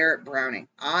Elizabeth Barrett Browning.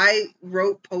 I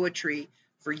wrote poetry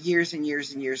for years and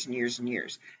years and years and years and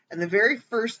years. And the very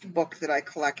first book that I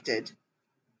collected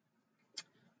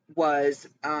was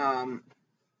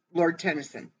Lord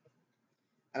Tennyson.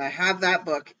 And I have that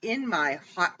book in my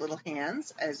hot little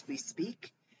hands as we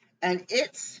speak. And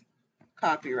it's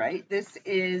copyright. This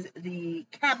is the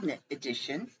cabinet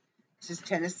edition. This is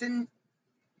Tennyson's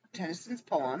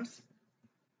poems.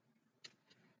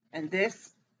 And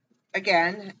this,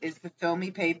 again, is the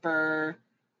filmy paper.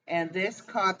 And this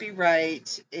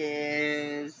copyright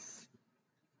is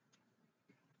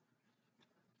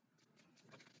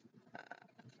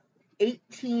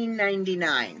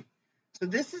 $18.99. So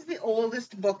this is the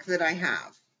oldest book that I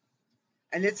have.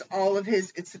 And it's all of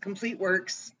it's the complete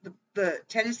works, the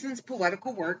Tennyson's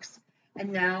poetical works.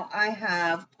 And now I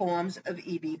have poems of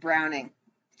E.B. Browning.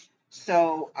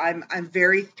 So I'm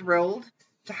very thrilled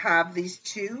to have these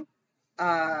two.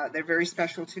 They're very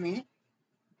special to me.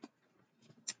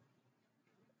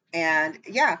 And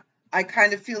yeah, I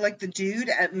kind of feel like the dude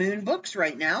at Moon Books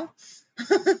right now.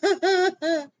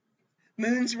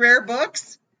 Moon's Rare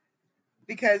Books.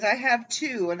 Because I have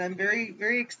two, and I'm very,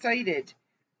 very excited.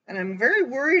 And I'm very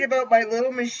worried about my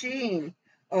little machine.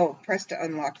 Oh, press to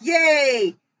unlock.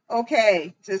 Yay!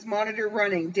 Okay. It says monitor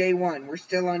running, day 1. We're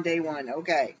still on day 1.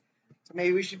 Okay. So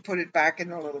maybe we should put it back in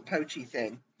the little pouchy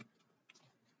thing.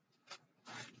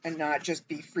 And not just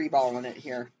be freeballing it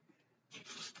here.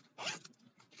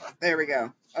 There we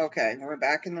go. Okay. Now we're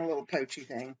back in the little pouchy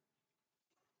thing.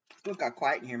 Ooh, it got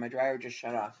quiet in here. My dryer just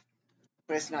shut off.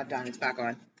 But it's not done. It's back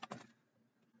on.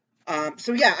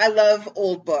 So yeah, I love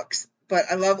old books, but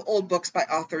I love old books by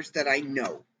authors that I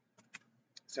know.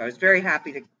 So I was very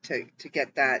happy to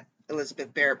get that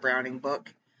Elizabeth Barrett Browning book.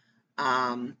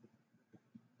 Yeah,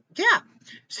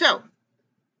 so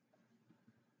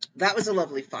that was a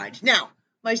lovely find. Now,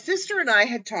 my sister and I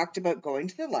had talked about going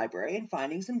to the library and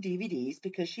finding some DVDs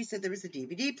because she said there was a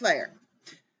DVD player.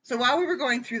 So while we were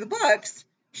going through the books,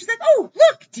 she's like, oh,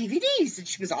 look, DVDs. And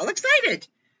she was all excited.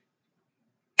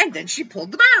 And then she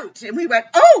pulled them out, and we went,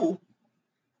 oh,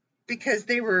 because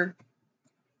they were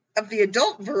of the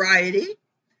adult variety,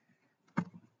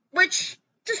 which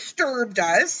disturbed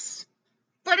us.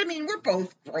 But, I mean, we're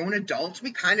both grown adults.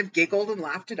 We kind of giggled and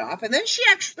laughed it off. And then she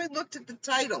actually looked at the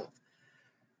title,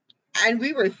 and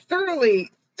we were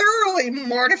thoroughly, thoroughly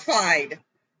mortified.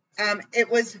 It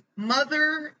was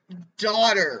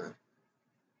mother-daughter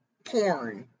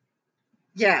porn.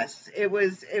 Yes, it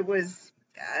was.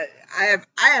 I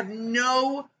have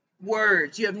no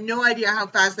words. You have no idea how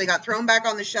fast they got thrown back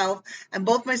on the shelf. And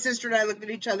both my sister and I looked at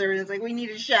each other and it's like, we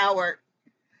need a shower.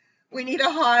 We need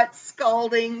a hot,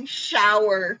 scalding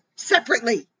shower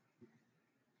separately.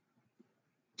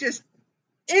 Just,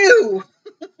 ew.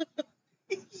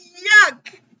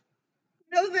 Yuck.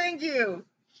 No, thank you.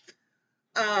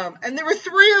 And there were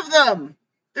 3 of them.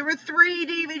 There were 3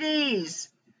 DVDs.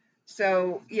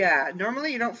 So, yeah,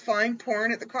 normally you don't find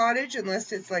porn at the cottage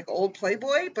unless it's like old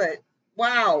Playboy, but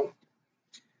wow.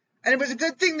 And it was a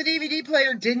good thing the DVD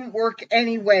player didn't work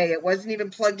anyway. It wasn't even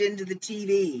plugged into the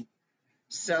TV.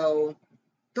 So,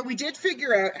 but we did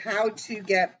figure out how to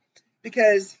get,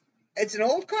 because it's an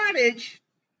old cottage,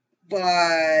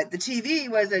 but the TV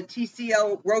was a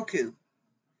TCL Roku.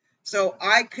 So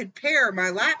I could pair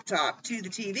my laptop to the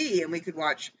TV and we could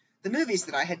watch the movies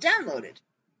that I had downloaded.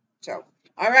 So,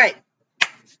 all right.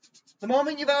 The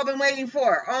moment you've all been waiting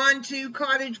for. On to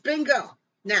Cottage Bingo.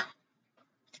 Now,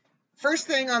 first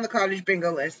thing on the Cottage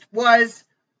Bingo list was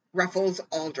Ruffles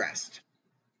All Dressed.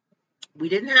 We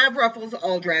didn't have Ruffles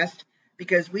All Dressed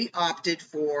because we opted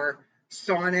for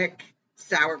Sonic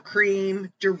Sour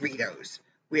Cream Doritos.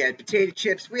 We had potato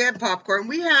chips, we had popcorn,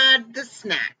 we had the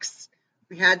snacks.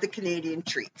 We had the Canadian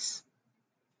treats.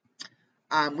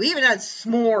 We even had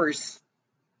s'mores,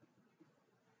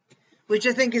 which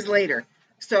I think is later.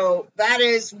 So that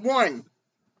is 1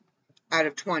 out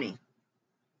of 20.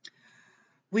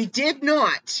 We did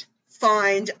not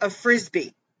find a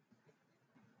Frisbee.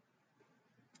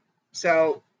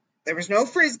 So there was no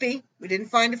Frisbee. We didn't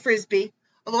find a Frisbee.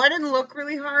 Although I didn't look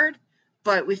really hard,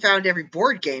 but we found every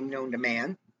board game known to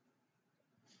man.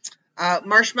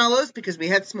 Marshmallows, because we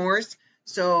had s'mores.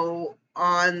 So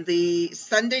on the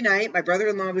Sunday night, my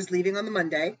brother-in-law was leaving on the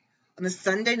Monday. On the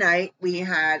Sunday night, we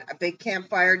had a big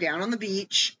campfire down on the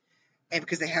beach, and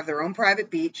because they have their own private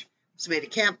beach. So we had a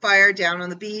campfire down on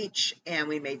the beach, and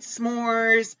we made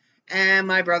s'mores, and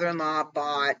my brother-in-law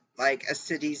bought like a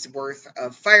city's worth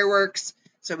of fireworks.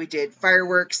 So we did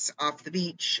fireworks off the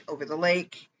beach over the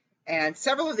lake, and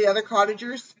several of the other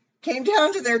cottagers came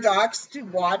down to their docks to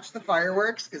watch the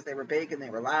fireworks because they were big and they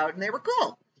were loud and they were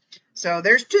cool. So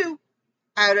there's 2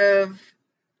 out of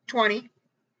 20.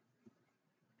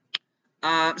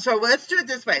 So let's do it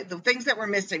this way. The things that we're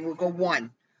missing, we'll go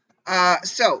 1.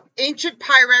 So ancient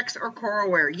Pyrex or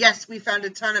coralware. Yes, we found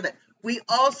a ton of it. We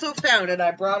also found, and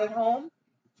I brought it home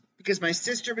because my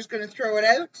sister was going to throw it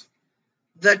out,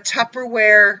 the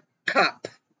Tupperware cup.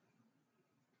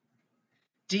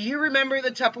 Do you remember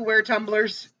the Tupperware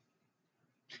tumblers?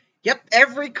 Yep,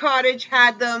 every cottage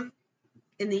had them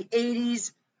in the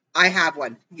 80s. I have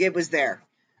one. It was there.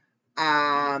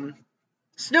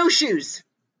 Snowshoes.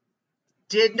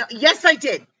 Yes, I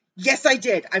did. Yes, I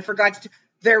did. I forgot to.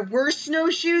 There were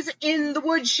snowshoes in the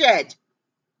woodshed.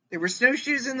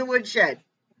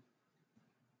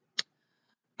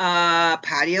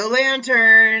 Patio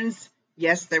lanterns.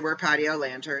 Yes, there were patio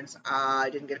lanterns. I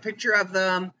didn't get a picture of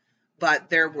them, but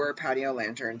there were patio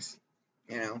lanterns.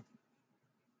 You know.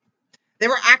 They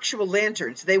were actual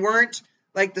lanterns. They weren't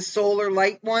like the solar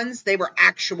light ones. They were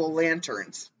actual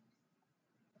lanterns.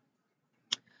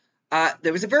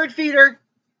 There was a bird feeder.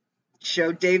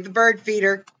 Showed Dave the bird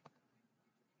feeder.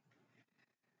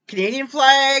 Canadian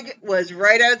flag was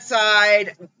right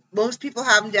outside. Most people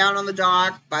have them down on the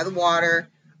dock by the water.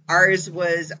 Ours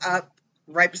was up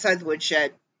right beside the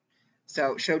woodshed.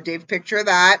 So showed Dave a picture of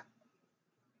that.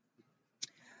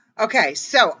 Okay,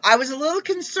 so I was a little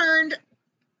concerned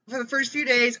for the first few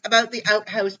days about the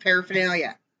outhouse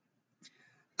paraphernalia.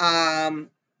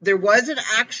 There was an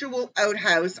actual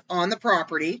outhouse on the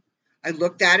property. I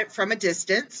looked at it from a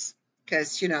distance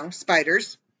because, you know,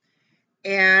 spiders.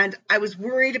 And I was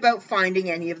worried about finding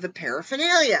any of the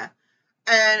paraphernalia.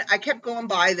 And I kept going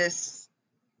by this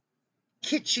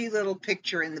kitschy little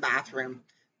picture in the bathroom,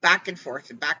 back and forth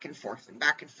and back and forth and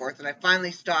back and forth. And I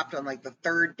finally stopped on like the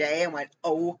 3rd day and went,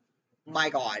 oh my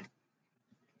God.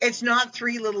 It's not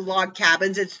 3 little log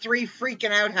cabins. It's 3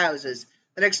 freaking outhouses.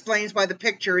 That explains why the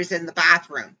picture is in the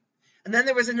bathroom. And then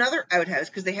there was another outhouse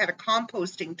because they had a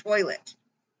composting toilet.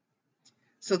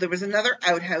 So there was another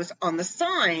outhouse on the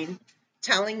sign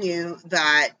telling you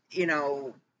that, you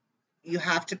know, you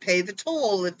have to pay the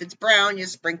toll. If it's brown, you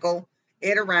sprinkle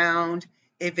it around.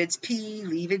 If it's pea,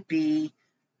 leave it be.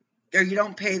 Or you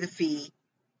don't pay the fee.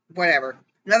 Whatever.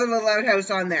 Another little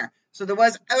outhouse on there. So there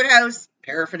was outhouse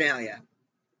paraphernalia.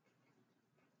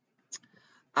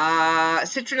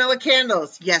 Citronella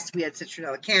candles. Yes, we had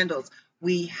citronella candles.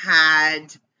 We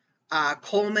had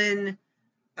Coleman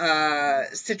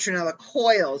citronella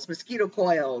coils, mosquito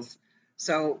coils.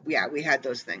 So, yeah, we had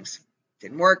those things.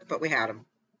 Didn't work, but we had them.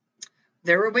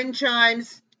 There were wind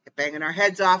chimes, banging our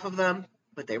heads off of them,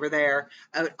 but they were there.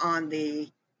 Out on the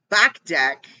back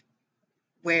deck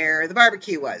where the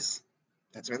barbecue was.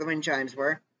 That's where the wind chimes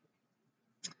were.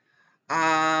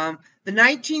 The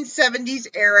 1970s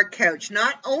era couch.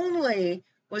 Not only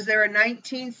was there a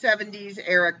 1970s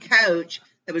era couch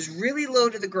that was really low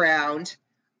to the ground,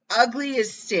 ugly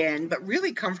as sin, but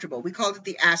really comfortable. We called it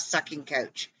the ass-sucking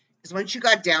couch. Because once you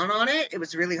got down on it, it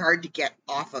was really hard to get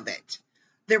off of it.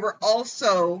 There were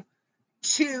also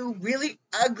 2 really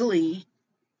ugly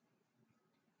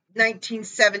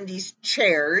 1970s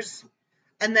chairs,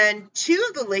 and then 2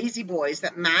 of the lazy boys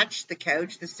that matched the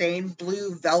couch, the same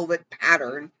blue velvet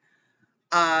pattern.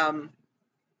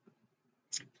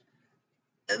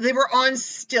 They were on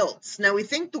stilts. Now, we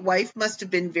think the wife must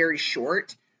have been very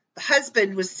short. The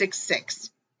husband was 6'6".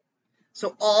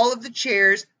 So all of the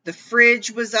chairs, the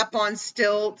fridge was up on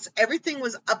stilts. Everything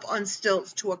was up on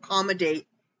stilts to accommodate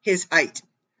his height.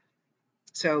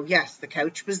 So, yes, the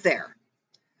couch was there.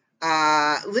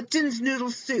 Lipton's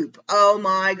noodle soup. Oh,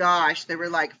 my gosh. There were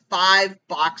like 5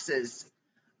 boxes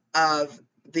of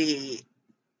the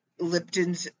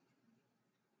Lipton's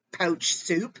pouch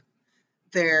soup.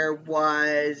 There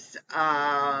was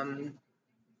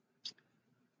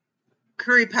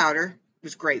curry powder. It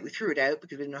was great. We threw it out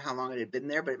because we didn't know how long it had been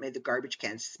there, but it made the garbage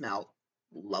can smell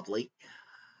lovely.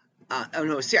 Oh,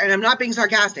 no, and I'm not being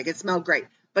sarcastic. It smelled great.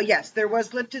 But, yes, there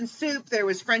was Lipton soup. There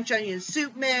was French onion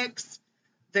soup mix.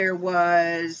 There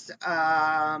was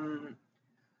powdered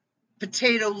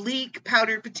potato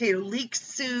leek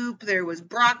soup. There was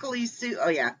broccoli soup. Oh,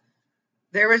 yeah.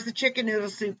 There was the chicken noodle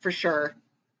soup for sure.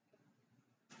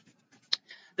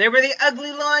 There were the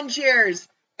ugly lawn chairs,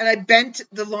 and I bent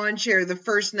the lawn chair the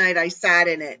first night I sat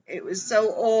in it. It was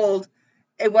so old.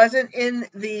 It wasn't in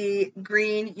the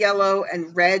green, yellow,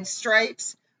 and red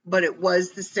stripes, but it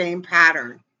was the same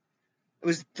pattern. It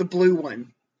was the blue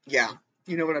one. Yeah,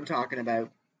 you know what I'm talking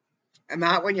about. And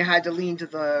not when you had to lean to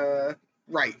the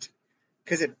right,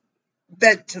 because it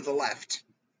bent to the left.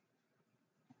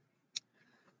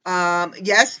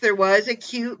 Yes, there was a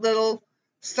cute little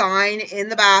sign in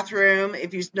the bathroom.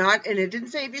 If you not, and it didn't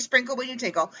say if you sprinkle when you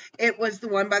tinkle. It was the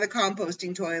one by the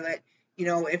composting toilet. You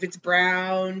know, if it's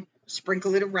brown,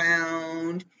 sprinkle it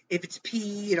around. If it's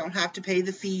pee, you don't have to pay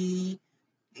the fee.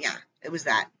 Yeah, it was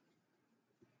that.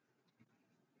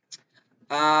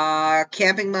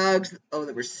 Camping mugs. Oh,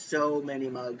 there were so many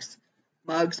mugs.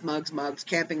 Mugs,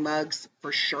 camping mugs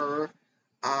for sure.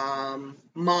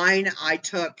 Mine I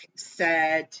took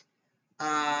said,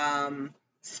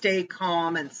 stay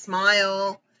calm and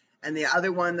smile. And the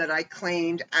other one that I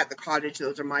claimed at the cottage,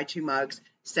 those are my 2 mugs,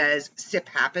 says sip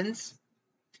happens,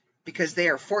 because they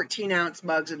are 14-ounce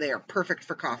mugs and they are perfect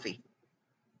for coffee.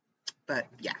 But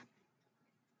yeah.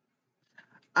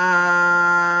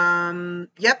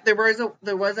 Yep, there was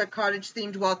a cottage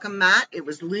themed welcome mat. It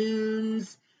was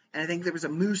loons, and I think there was a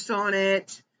moose on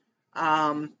it.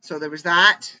 So there was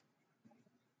that.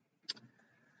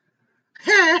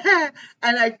 And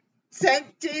I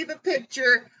sent Dave a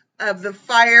picture of the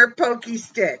fire pokey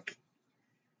stick.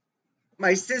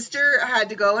 My sister had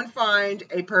to go and find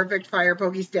a perfect fire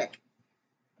pokey stick,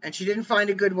 and she didn't find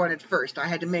a good one at first. I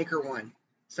had to make her one.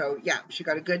 So yeah, she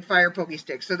got a good fire pokey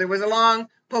stick. So there was a long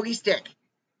pokey stick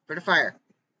for the fire.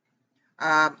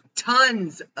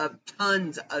 Tons of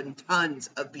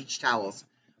beach towels.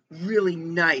 Really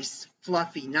nice,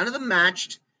 fluffy. None of them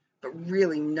matched, but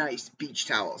really nice beach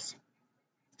towels.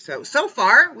 So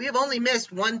far, we have only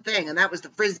missed one thing, and that was the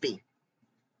Frisbee.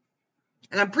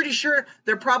 And I'm pretty sure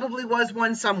there probably was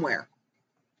one somewhere.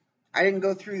 I didn't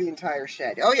go through the entire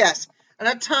shed. Oh, yes, and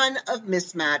a ton of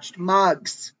mismatched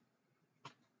mugs.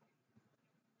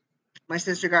 My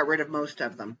sister got rid of most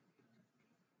of them.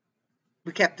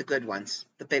 We kept the good ones,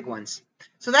 the big ones.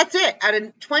 So that's it. Out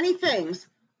of 20 things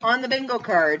on the bingo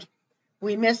card,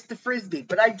 we missed the Frisbee.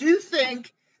 But I do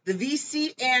think the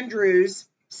V.C. Andrews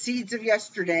Seeds of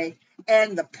Yesterday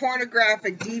and the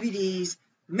pornographic DVDs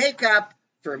make up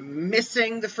for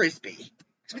missing the Frisbee.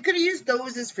 So we could have used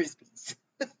those as Frisbees.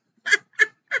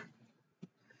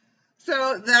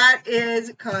 So that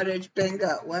is Cottage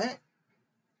Bingo. What?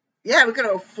 Yeah, we could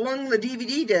have flung the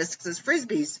DVD discs as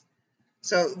Frisbees.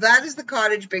 So that is the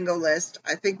Cottage Bingo list.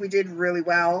 I think we did really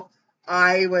well.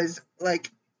 I was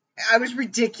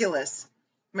ridiculous.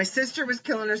 My sister was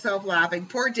killing herself laughing.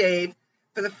 Poor Dave,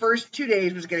 for the first 2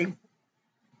 days, was getting...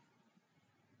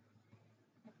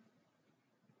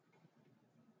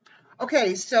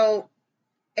 Okay, so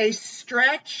a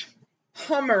stretch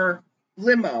Hummer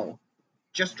limo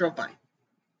just drove by.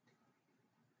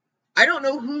 I don't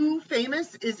know who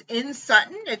famous is in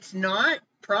Sutton. It's not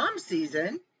prom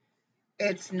season.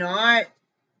 It's not,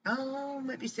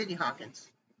 might be Sadie Hawkins.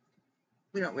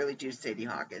 We don't really do Sadie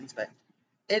Hawkins, but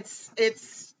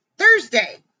it's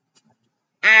Thursday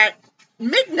at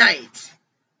midnight.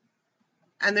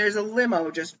 And there's a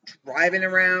limo just driving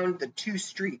around the 2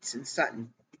 streets in Sutton.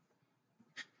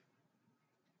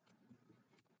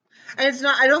 And it's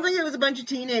not, I don't think it was a bunch of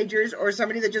teenagers or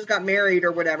somebody that just got married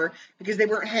or whatever, because they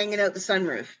weren't hanging out the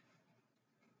sunroof.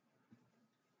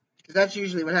 Because that's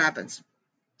usually what happens.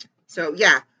 So,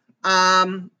 yeah.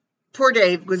 Poor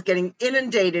Dave was getting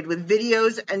inundated with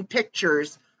videos and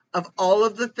pictures of all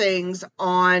of the things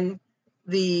on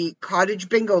the Cottage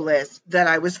Bingo list that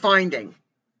I was finding.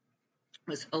 It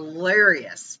was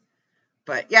hilarious.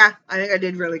 But yeah, I think I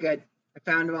did really good. I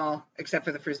found them all except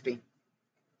for the Frisbee.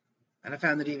 And I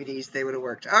found the DVDs. They would have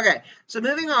worked. Okay, so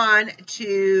moving on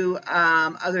to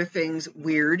other things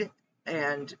weird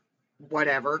and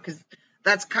whatever, because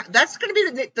that's going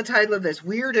to be the title of this,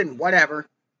 Weird and Whatever.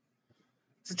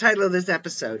 It's the title of this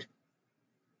episode.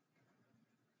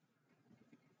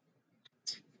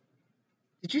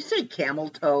 Did you say camel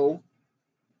toe?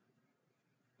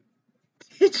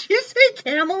 Did you say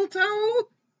camel toe?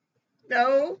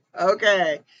 No?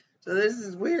 Okay. So this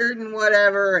is Weird and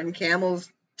Whatever and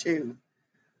camels too.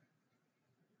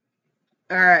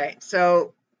 All right.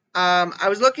 So I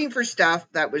was looking for stuff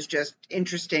that was just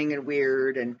interesting and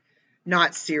weird and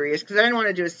not serious, because I didn't want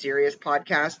to do a serious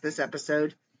podcast this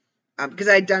episode, because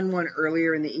I had done one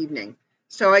earlier in the evening.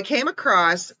 So I came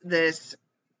across this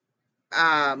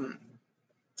headline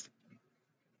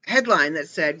that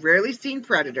said, "Rarely seen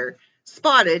predator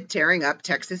spotted tearing up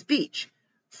Texas beach.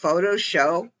 Photos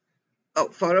show.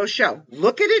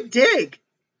 Look at it dig."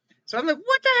 So I'm like,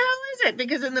 what the hell is it?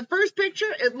 Because in the first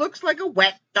picture, it looks like a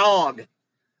wet dog.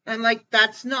 I'm like,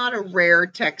 that's not a rare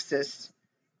Texas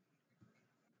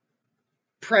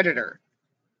predator.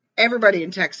 Everybody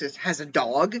in Texas has a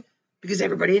dog because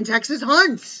everybody in Texas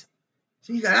hunts.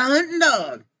 So you got a hunting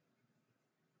dog.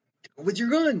 Go with your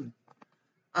gun.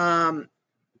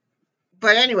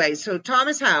 But anyway, so Tom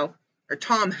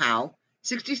Howe,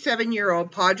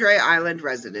 67-year-old Padre Island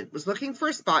resident, was looking for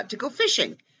a spot to go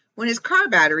fishing when his car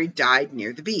battery died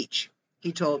near the beach.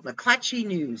 He told McClatchy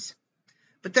News.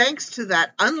 But thanks to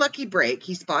that unlucky break,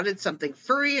 he spotted something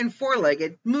furry and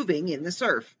four-legged moving in the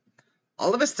surf.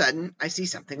 "All of a sudden, I see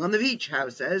something on the beach," Howe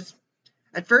says.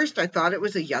 "At first, I thought it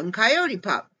was a young coyote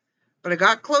pup, but I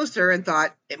got closer and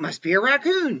thought it must be a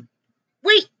raccoon.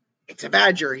 Wait, it's a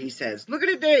badger," he says. "Look at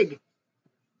it dig."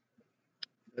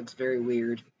 Looks very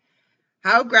weird.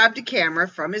 Howe grabbed a camera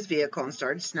from his vehicle and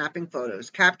started snapping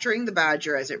photos, capturing the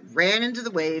badger as it ran into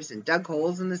the waves and dug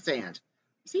holes in the sand.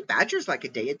 See, badgers like a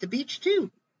day at the beach,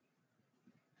 too.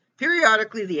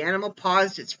 Periodically, the animal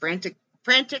paused its frantic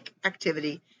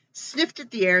activity, sniffed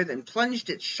at the air, then plunged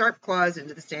its sharp claws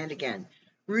into the sand again,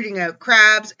 rooting out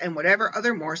crabs and whatever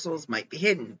other morsels might be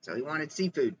hidden. So he wanted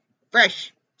seafood,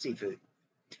 fresh seafood.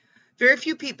 Very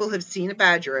few people have seen a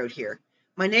badger out here.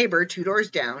 My neighbor, 2 doors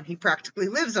down, he practically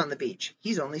lives on the beach.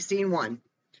 He's only seen one.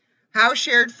 Howe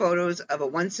shared photos of a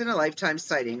once-in-a-lifetime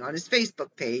sighting on his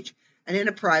Facebook page and in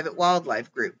a private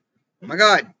wildlife group. "Oh my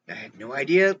God, I had no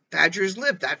idea badgers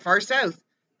lived that far south.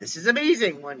 This is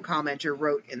amazing," one commenter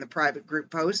wrote in the private group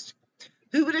post.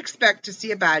 "Who would expect to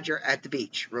see a badger at the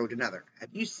beach?" wrote another.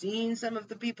 "Have you seen some of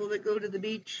the people that go to the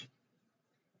beach?"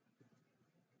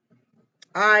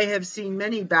 I have seen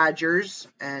many badgers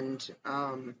and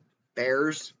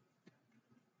bears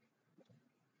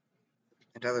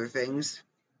and other things.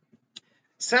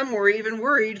 Some were even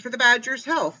worried for the badger's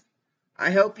health.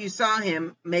 "I hope you saw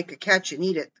him make a catch and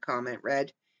eat it," the comment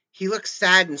read. "He looks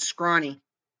sad and scrawny."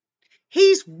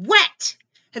 He's wet!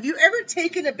 Have you ever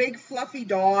taken a big fluffy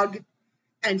dog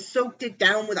and soaked it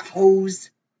down with a hose?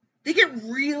 They get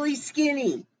really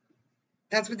skinny.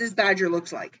 That's what this badger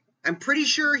looks like. I'm pretty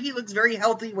sure he looks very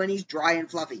healthy when he's dry and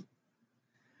fluffy.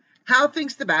 Howe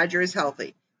thinks the badger is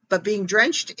healthy, but being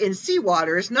drenched in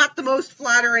seawater is not the most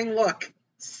flattering look.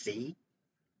 See?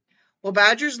 While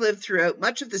badgers live throughout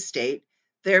much of the state,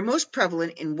 they are most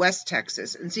prevalent in West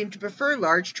Texas and seem to prefer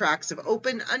large tracts of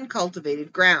open,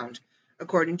 uncultivated ground,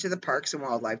 according to the Parks and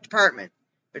Wildlife Department.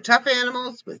 They're tough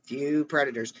animals with few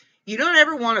predators. You don't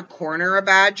ever want to corner a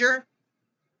badger.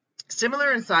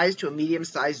 Similar in size to a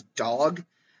medium-sized dog,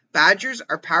 badgers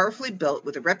are powerfully built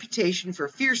with a reputation for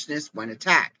fierceness when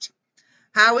attacked.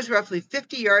 Howe was roughly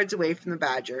 50 yards away from the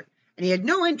badger, and he had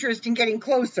no interest in getting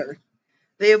closer.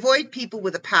 They avoid people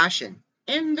with a passion,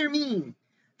 and they're mean.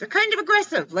 They're kind of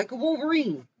aggressive, like a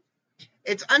wolverine.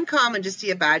 It's uncommon to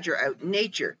see a badger out in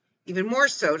nature, even more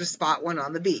so to spot one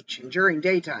on the beach and during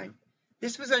daytime.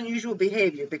 This was unusual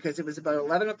behavior because it was about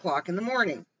 11 o'clock in the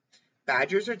morning.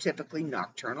 Badgers are typically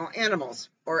nocturnal animals,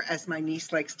 or as my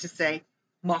niece likes to say,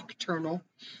 mockturnal.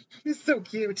 It's so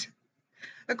cute.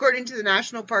 According to the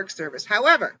National Park Service,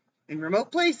 however, in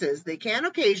remote places, they can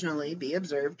occasionally be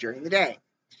observed during the day.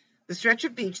 The stretch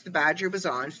of beach the badger was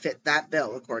on fit that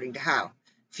bill, according to Howe.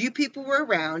 Few people were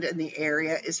around, and the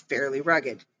area is fairly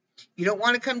rugged. You don't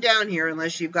want to come down here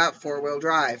unless you've got four-wheel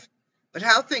drive. But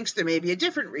Howe thinks there may be a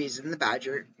different reason the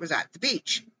badger was at the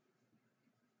beach.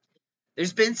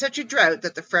 There's been such a drought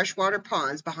that the freshwater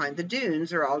ponds behind the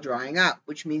dunes are all drying up,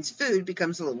 which means food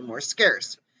becomes a little more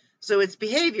scarce. So its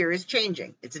behavior is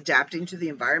changing. It's adapting to the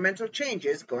environmental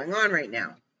changes going on right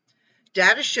now.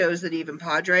 Data shows that even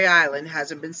Padre Island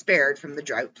hasn't been spared from the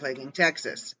drought plaguing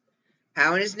Texas.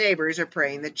 Howe and his neighbors are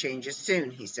praying that changes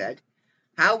soon, he said.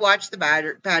 Howe watched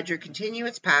the badger continue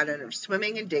its pattern of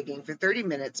swimming and digging for 30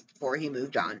 minutes before he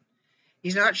moved on.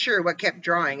 He's not sure what kept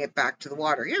drawing it back to the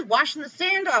water. He was washing the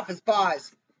sand off his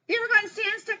paws. You ever gotten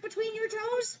sand stuck between your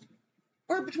toes?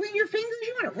 Or between your fingers?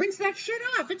 You want to rinse that shit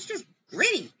off. It's just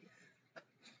gritty.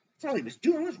 That's all he was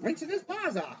doing, was rinsing his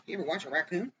paws off. You ever watch a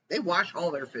raccoon? They wash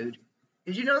all their food.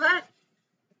 Did you know that?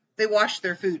 They wash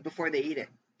their food before they eat it.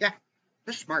 Yeah,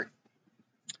 they're smart.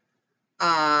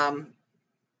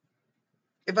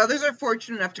 If others are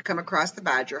fortunate enough to come across the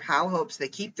badger, Howe hopes they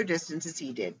keep their distance as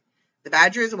he did. The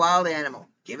badger is a wild animal.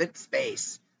 Give it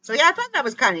space. So yeah, I thought that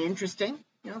was kind of interesting.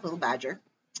 You know, little badger.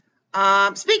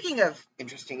 Speaking of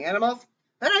interesting animals,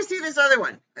 then I see this other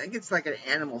one. I think it's like an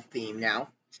animal theme now.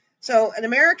 So an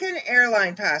American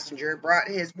airline passenger brought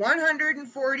his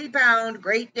 140-pound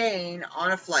Great Dane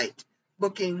on a flight,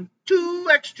 booking 2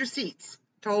 extra seats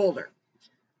to hold her.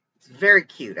 It's very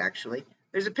cute, actually.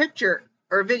 There's a picture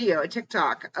or a video, a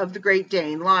TikTok, of the Great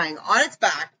Dane lying on its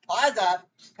back, paws up,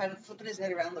 just kind of flipping his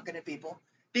head around, looking at people,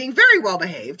 being very well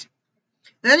behaved.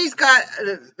 Then he's got,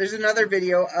 there's another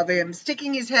video of him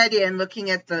sticking his head in, looking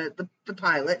at the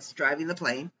pilots driving the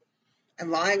plane,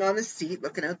 and lying on the seat,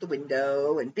 looking out the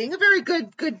window, and being a very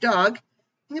good dog,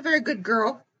 being a very good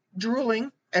girl,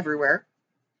 drooling everywhere.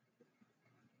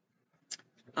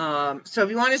 So if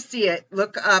you want to see it,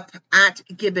 look up at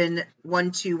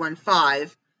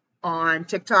Gibbon1215 on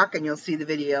TikTok, and you'll see the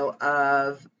video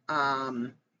of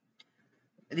the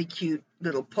cute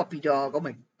little puppy dog. Oh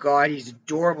my God, he's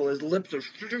adorable. His lips are,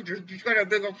 he's got a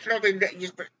big old fluffy,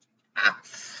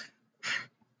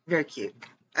 very cute.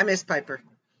 I miss Piper.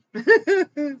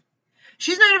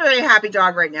 She's not a very happy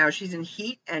dog right now. She's in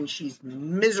heat and she's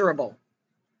miserable.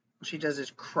 What she does is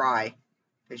cry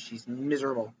because she's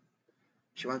miserable.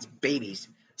 She wants babies.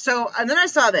 So, and then I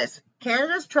saw this.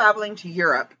 Canada's traveling to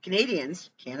Europe. Canadians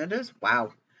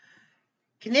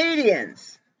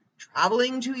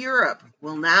traveling to Europe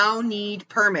will now need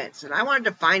permits. And I wanted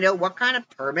to find out what kind of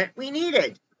permit we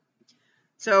needed.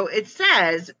 So it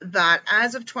says that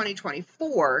as of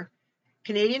 2024,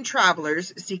 Canadian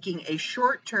travelers seeking a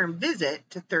short-term visit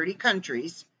to 30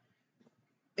 countries,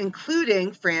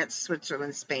 including France,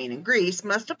 Switzerland, Spain, and Greece,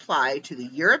 must apply to the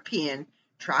European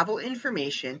Travel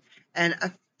Information and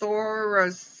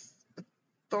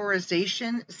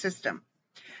Authorization System.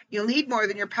 You'll need more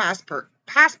than your passport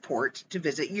to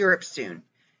visit Europe soon.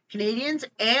 Canadians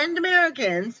and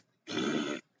Americans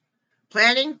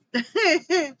planning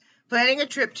a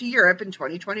trip to Europe in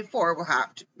 2024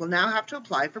 will now have to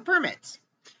apply for permits.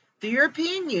 The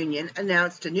European Union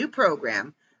announced a new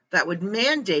program that would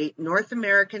mandate North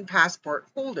American passport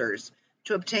holders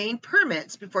to obtain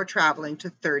permits before traveling to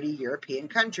 30 European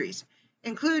countries,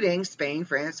 including Spain,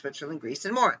 France, Switzerland, Greece,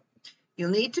 and more.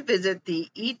 You'll need to visit the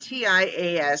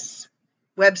ETIAS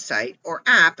website or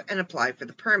app and apply for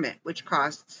the permit, which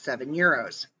costs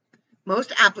 €7.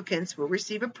 Most applicants will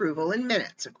receive approval in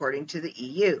minutes, according to the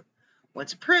EU.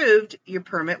 Once approved, your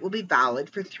permit will be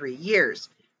valid for 3 years,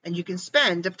 and you can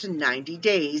spend up to 90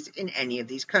 days in any of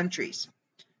these countries.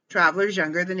 Travelers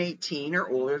younger than 18 or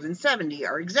older than 70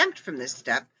 are exempt from this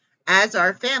step, as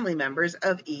are family members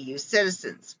of EU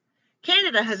citizens.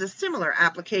 Canada has a similar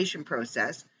application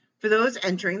process for those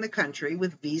entering the country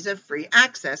with visa-free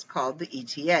access called the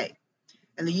ETA,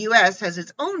 and the U.S. has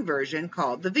its own version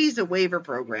called the Visa Waiver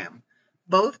Program.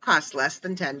 Both cost less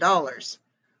than $10.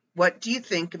 What do you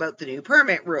think about the new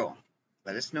permit rule?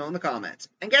 Let us know in the comments.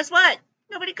 And guess what?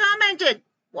 Nobody commented.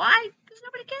 Why? Because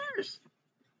nobody cares.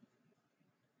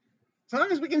 As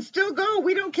long as we can still go,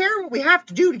 we don't care what we have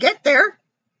to do to get there.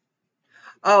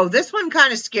 Oh, this one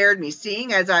kind of scared me,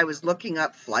 seeing as I was looking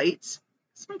up flights.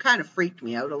 This one kind of freaked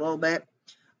me out a little bit.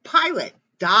 Pilot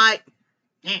dies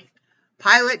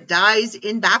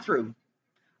in bathroom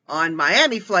on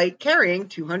Miami flight carrying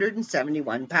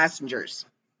 271 passengers.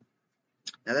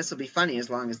 Now, this will be funny as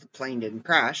long as the plane didn't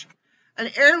crash. An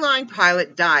airline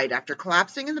pilot died after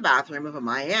collapsing in the bathroom of a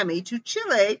Miami to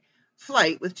Chile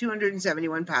flight with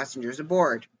 271 passengers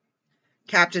aboard.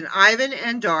 Captain Ivan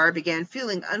Andar began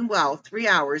feeling unwell 3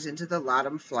 hours into the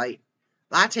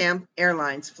LATAM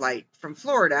Airlines flight from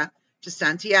Florida to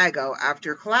Santiago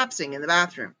after collapsing in the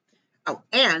bathroom. Oh,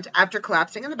 and after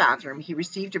collapsing in the bathroom, he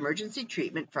received emergency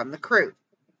treatment from the crew.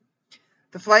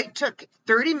 The flight took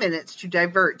 30 minutes to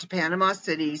divert to Panama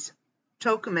City's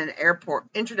Tocumen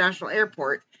International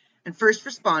Airport, and first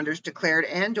responders declared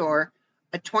Andor,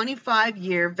 a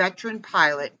 25-year veteran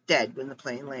pilot, dead when the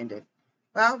plane landed.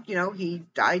 Well, he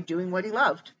died doing what he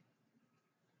loved.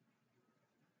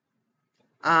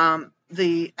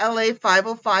 The LA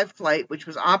 505 flight, which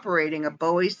was operating a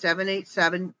Boeing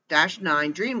 787-9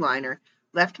 Dreamliner,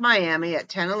 left Miami at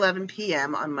 10:11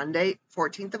 p.m. on Monday,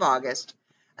 14th of August,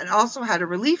 and also had a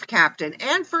relief captain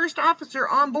and first officer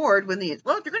on board if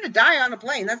you're going to die on a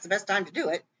plane, that's the best time to do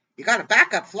it. You got a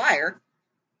backup flyer.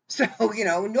 So,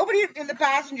 nobody in the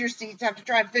passenger seats have to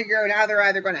try and figure out how they're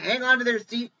either going to hang on to their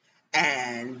seat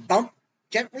and bump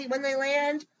gently when they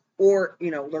land or,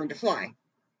 learn to fly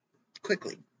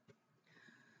quickly.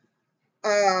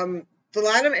 The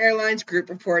LATAM Airlines Group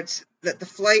reports that the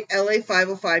flight LA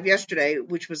 505 yesterday,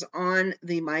 which was on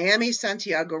the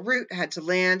Miami-Santiago route, had to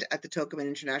land at the Tocumen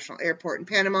International Airport in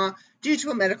Panama due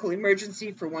to a medical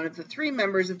emergency for one of the 3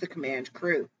 members of the command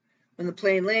crew. When the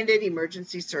plane landed,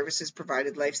 emergency services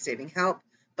provided life-saving help,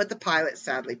 but the pilot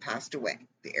sadly passed away,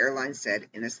 the airline said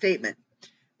in a statement.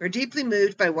 We're deeply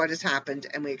moved by what has happened,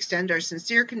 and we extend our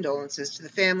sincere condolences to the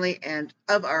family and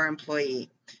of our employee.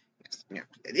 Yes,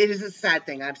 it is a sad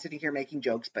thing. I'm sitting here making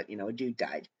jokes, but, a dude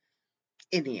died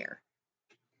in the air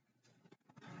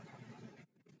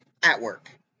at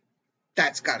work.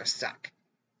 That's gotta suck.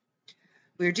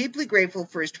 We are deeply grateful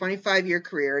for his 25-year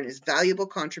career and his valuable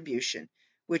contribution,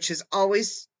 which is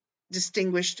always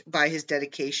distinguished by his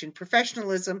dedication,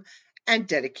 professionalism, and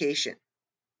dedication.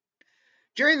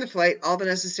 During the flight, all the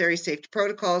necessary safety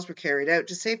protocols were carried out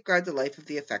to safeguard the life of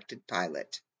the affected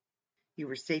pilot. You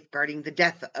were safeguarding the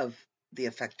death of the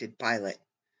affected pilot.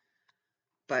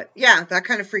 But yeah, that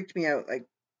kind of freaked me out. Like,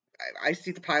 I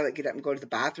see the pilot get up and go to the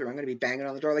bathroom. I'm going to be banging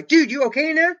on the door like, dude, you okay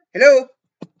in there? Hello?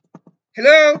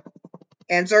 Hello?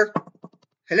 Answer.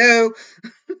 Hello?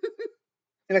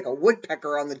 Like a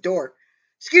woodpecker on the door.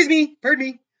 Excuse me. Pardon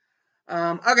me.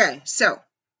 Okay, so.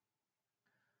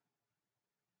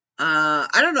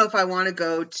 I don't know if I want to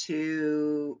go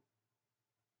to.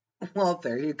 Well,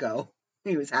 there you go.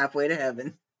 He was halfway to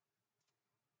heaven.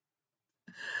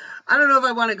 I don't know if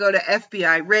I want to go to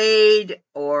FBI Raid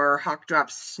or Hawk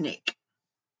Drop Snake.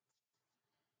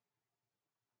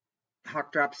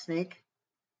 Hawk Drop Snake?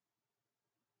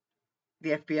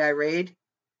 The FBI Raid?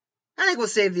 I think we'll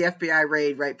save the FBI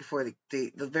Raid right before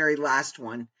the very last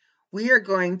one. We are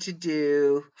going to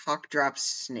do Hawk Drop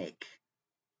Snake.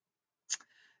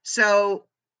 So,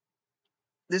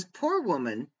 this poor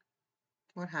woman,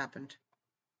 what happened?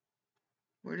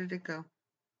 Where did it go?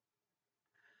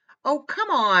 Oh, come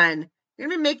on. You're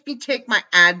going to make me take my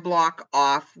ad block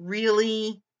off.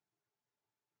 Really?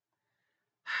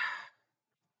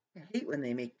 I hate when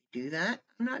they make me do that.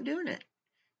 I'm not doing it.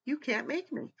 You can't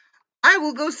make me. I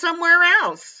will go somewhere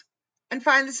else and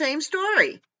find the same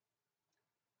story.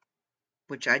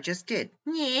 Which I just did.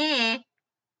 Yeah.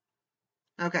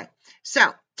 Okay.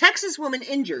 So, Texas woman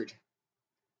injured.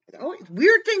 Oh,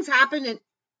 weird things happen in...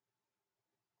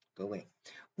 Go away.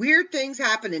 Weird things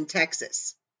happen in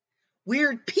Texas.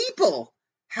 Weird people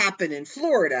happen in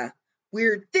Florida.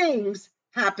 Weird things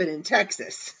happen in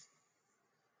Texas.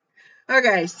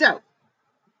 Okay, so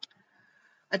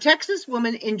a Texas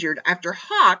woman injured after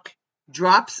hawk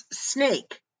drops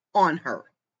snake on her.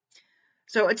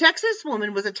 So a Texas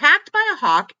woman was attacked by a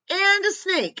hawk and a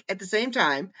snake at the same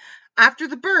time after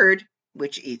the bird,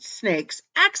 which eats snakes,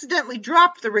 accidentally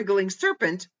dropped the wriggling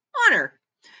serpent on her.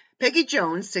 Peggy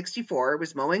Jones, 64,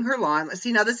 was mowing her lawn.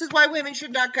 See, now this is why women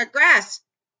should not cut grass.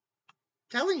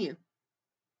 I'm telling you.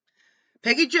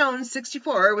 Peggy Jones,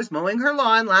 64, was mowing her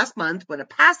lawn last month when a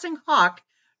passing hawk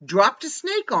dropped a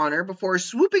snake on her before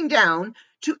swooping down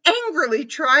to angrily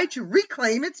try to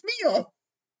reclaim its meal.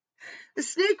 The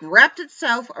snake wrapped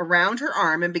itself around her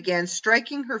arm and began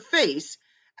striking her face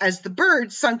as the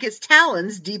bird sunk its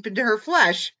talons deep into her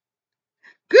flesh.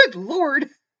 Good Lord!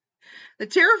 The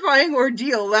terrifying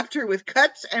ordeal left her with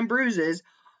cuts and bruises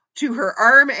to her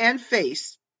arm and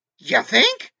face. You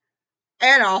think?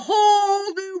 And a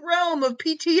whole new realm of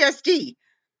PTSD.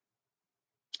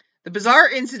 The bizarre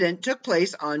incident took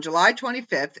place on July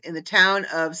 25th in the town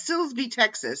of Silsbee,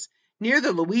 Texas, near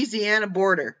the Louisiana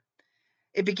border.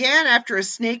 It began after a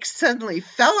snake suddenly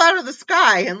fell out of the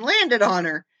sky and landed on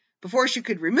her. Before she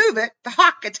could remove it, the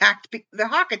hawk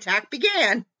attack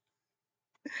began.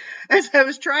 As I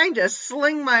was trying to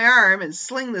sling my arm and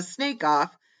sling the snake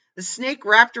off, the snake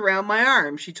wrapped around my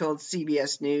arm, she told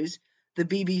CBS News, the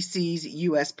BBC's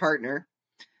U.S. partner.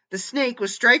 The snake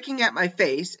was striking at my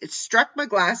face. It struck my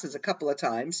glasses a couple of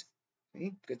times.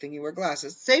 Good thing you wear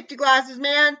glasses. Safety glasses,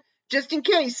 man, just in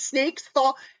case snakes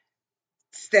fall.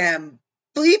 It's them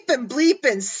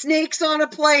bleeping snakes on a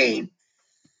plane.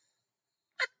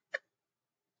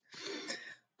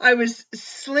 I was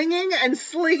slinging and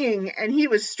slinging, and he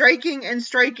was striking and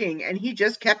striking, and he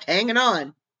just kept hanging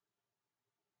on.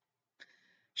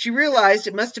 She realized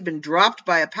it must have been dropped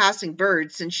by a passing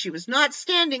bird, since she was not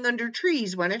standing under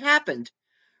trees when it happened.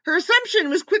 Her assumption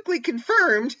was quickly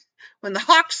confirmed when the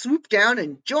hawk swooped down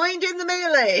and joined in the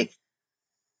melee.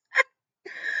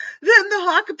 Then the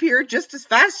hawk appeared just as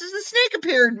fast as the snake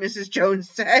appeared, Mrs. Jones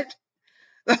said.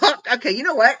 The hawk, okay, you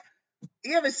know what?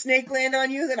 You have a snake land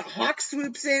on you, then a hawk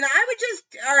swoops in. I would just,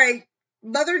 all right,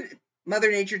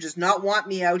 Mother Nature does not want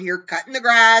me out here cutting the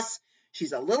grass.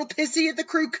 She's a little pissy at the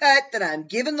crew cut that I'm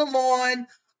giving the lawn.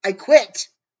 I quit.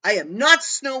 I am not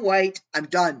Snow White. I'm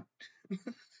done.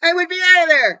 I would be out of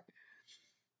there.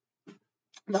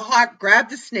 The hawk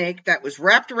grabbed the snake that was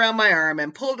wrapped around my arm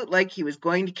and pulled it like he was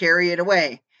going to carry it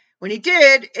away. When he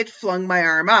did, it flung my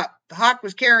arm up. The hawk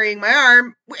was carrying my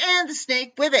arm and the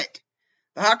snake with it.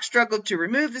 The hawk struggled to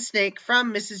remove the snake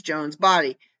from Mrs. Jones'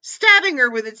 body, stabbing her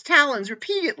with its talons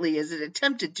repeatedly as it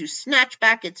attempted to snatch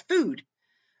back its food.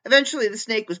 Eventually, the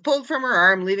snake was pulled from her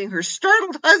arm, leaving her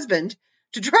startled husband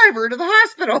to drive her to the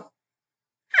hospital.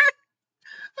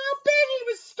 I'll bet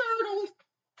he was startled.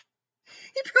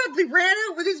 He probably ran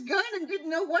out with his gun and didn't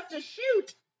know what to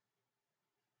shoot.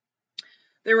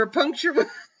 There were puncture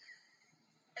wounds.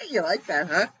 You like that,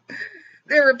 huh?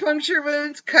 There were puncture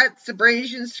wounds, cuts,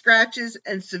 abrasions, scratches,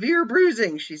 and severe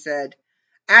bruising, she said,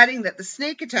 adding that the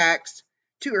snake attacks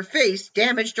to her face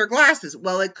damaged her glasses.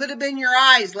 Well, it could have been your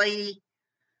eyes, lady.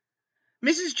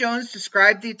 Mrs. Jones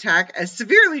described the attack as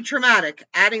severely traumatic,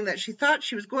 adding that she thought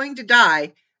she was going to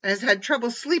die and has had trouble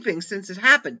sleeping since it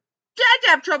happened. Dad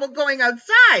have trouble going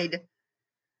outside.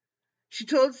 She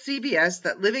told CBS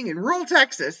that living in rural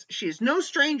Texas, she is no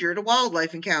stranger to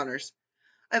wildlife encounters.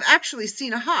 I've actually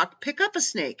seen a hawk pick up a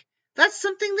snake. That's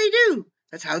something they do.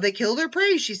 That's how they kill their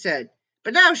prey, she said.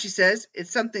 But now, she says,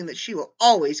 it's something that she will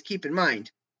always keep in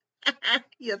mind.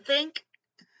 You think?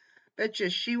 Betcha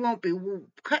she won't be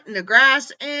cutting the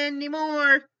grass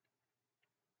anymore.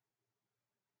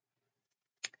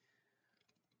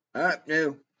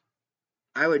 No.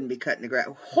 I wouldn't be cutting the grass.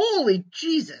 Holy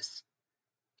Jesus.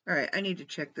 All right, I need to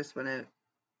check this one out.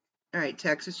 All right,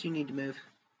 Texas, you need to move.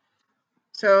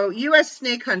 So, U.S.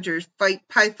 snake hunters fight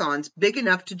pythons big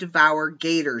enough to devour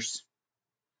gators.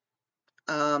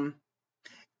 In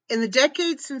the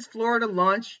decades since Florida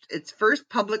launched its first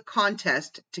public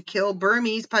contest to kill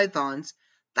Burmese pythons,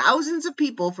 thousands of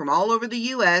people from all over the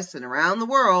U.S. and around the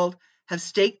world have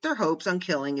staked their hopes on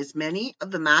killing as many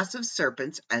of the massive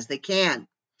serpents as they can.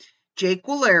 Jake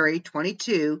Woolery,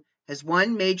 22, has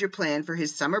one major plan for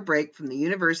his summer break from the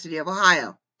University of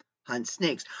Ohio. Hunt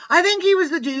snakes. I think he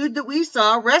was the dude that we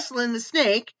saw wrestling the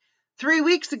snake 3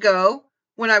 weeks ago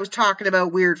when I was talking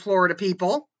about weird Florida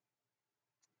people,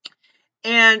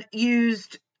 and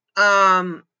used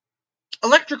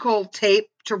electrical tape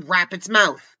to wrap its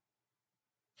mouth.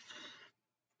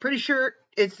 Pretty sure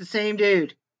it's the same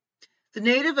dude. The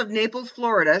native of Naples,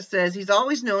 Florida, says he's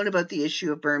always known about the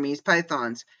issue of Burmese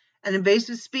pythons, an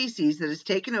invasive species that has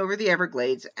taken over the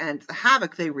Everglades and the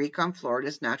havoc they wreak on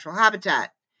Florida's natural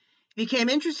habitat. He became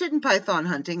interested in python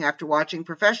hunting after watching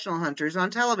professional hunters on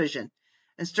television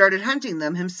and started hunting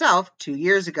them himself 2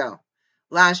 years ago.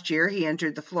 Last year, he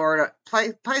entered the Florida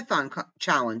Python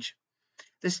Challenge,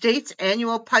 the state's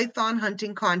annual python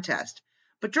hunting contest,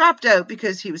 but dropped out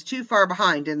because he was too far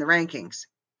behind in the rankings.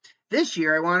 This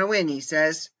year, I want to win, he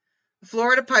says. The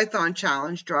Florida Python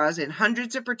Challenge draws in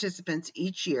hundreds of participants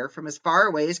each year from as far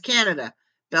away as Canada,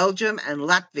 Belgium, and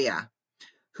Latvia,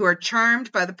 who are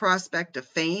charmed by the prospect of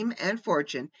fame and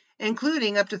fortune,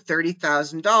 including up to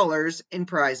 $30,000 in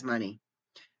prize money.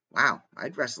 Wow,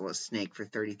 I'd wrestle a snake for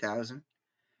 $30,000.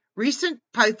 Recent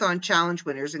Python Challenge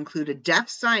winners include a deaf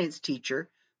science teacher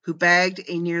who bagged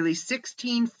a nearly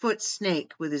 16-foot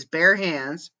snake with his bare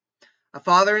hands, a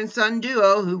father and son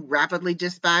duo who rapidly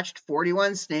dispatched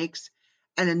 41 snakes,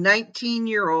 and a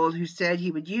 19-year-old who said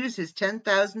he would use his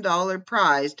 $10,000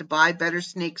 prize to buy better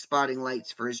snake spotting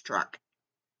lights for his truck.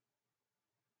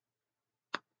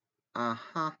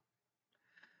 Mr.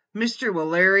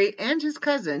 Woolery and his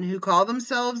cousin, who call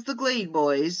themselves the Glade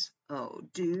Boys, oh,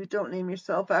 dude, don't name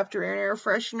yourself after an air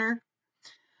freshener,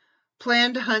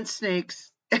 plan to hunt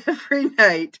snakes every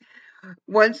night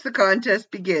once the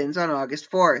contest begins on August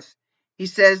 4th. He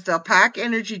says they'll pack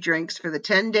energy drinks for the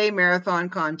 10-day marathon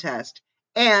contest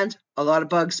and a lot of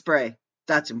bug spray.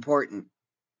 That's important.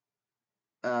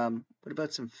 What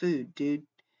about some food, dude?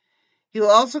 He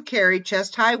will also carry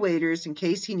chest-high waders in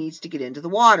case he needs to get into the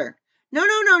water. No.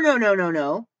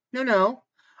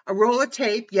 A roll of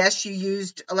tape, yes, you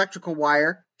used electrical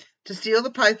wire, to seal the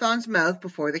python's mouth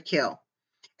before the kill.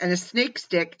 and a snake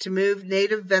stick to move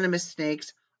native venomous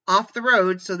snakes off the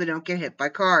road so they don't get hit by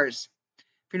cars.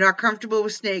 If you're not comfortable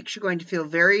with snakes, you're going to feel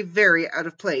very, very out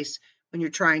of place when you're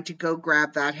trying to go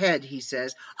grab that head, he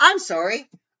says. I'm sorry,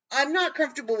 I'm not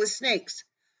comfortable with snakes,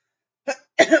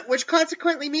 which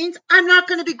consequently means I'm not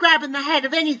going to be grabbing the head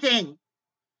of anything.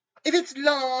 If it's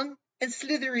long and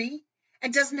slithery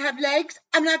and doesn't have legs,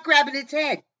 I'm not grabbing its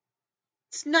head.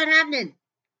 It's not happening.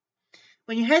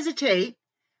 When you hesitate,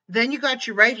 then you got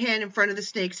your right hand in front of the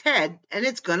snake's head, and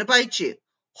it's going to bite you.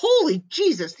 Holy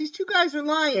Jesus, these two guys are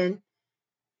lying,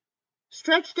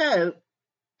 stretched out,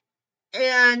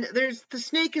 and the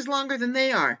snake is longer than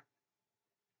they are.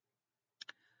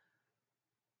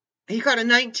 He caught a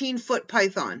 19-foot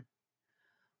python.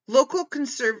 Local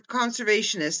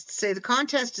conservationists say the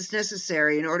contest is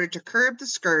necessary in order to curb the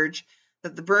scourge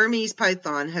that the Burmese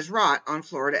python has wrought on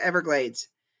Florida Everglades.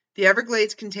 The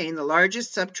Everglades contain the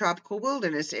largest subtropical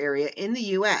wilderness area in the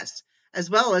U.S., as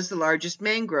well as the largest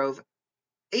mangrove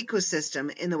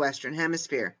ecosystem in the Western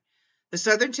Hemisphere. The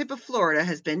southern tip of Florida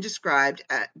has been described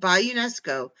by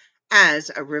UNESCO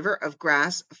as a river of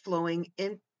grass flowing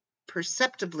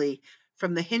imperceptibly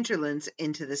from the hinterlands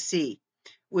into the sea,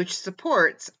 which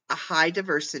supports a high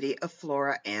diversity of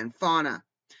flora and fauna.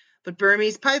 But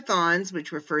Burmese pythons,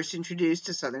 which were first introduced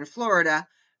to southern Florida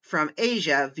from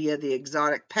Asia via the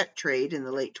exotic pet trade in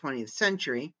the late 20th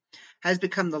century, has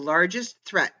become the largest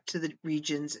threat to the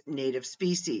region's native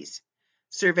species.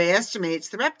 Survey estimates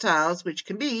the reptiles, which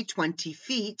can be 20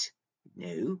 feet,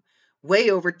 no, way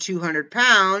over 200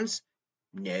 pounds,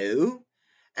 no,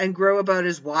 and grow about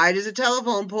as wide as a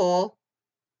telephone pole,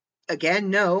 again,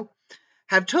 no,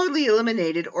 have totally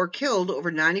eliminated or killed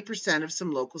over 90% of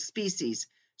some local species,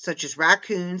 such as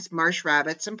raccoons, marsh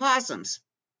rabbits, and possums.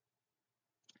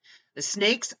 The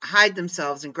snakes hide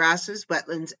themselves in grasses,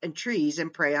 wetlands, and trees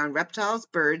and prey on reptiles,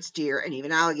 birds, deer, and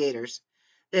even alligators.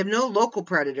 They have no local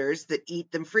predators that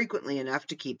eat them frequently enough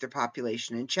to keep their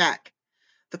population in check.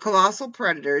 The colossal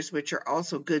predators, which are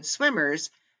also good swimmers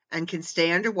and can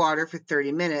stay underwater for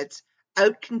 30 minutes,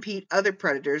 outcompete other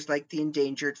predators like the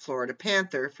endangered Florida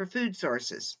panther for food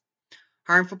sources.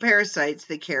 Harmful parasites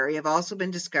they carry have also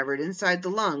been discovered inside the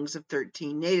lungs of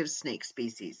 13 native snake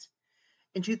species.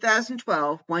 In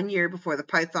 2012, 1 year before the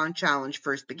Python Challenge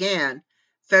first began,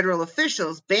 federal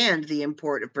officials banned the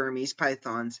import of Burmese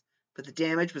pythons, but the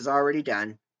damage was already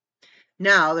done.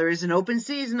 Now there is an open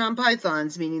season on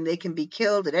pythons, meaning they can be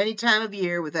killed at any time of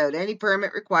year without any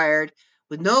permit required,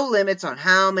 with no limits on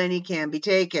how many can be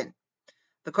taken.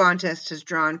 The contest has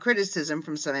drawn criticism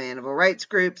from some animal rights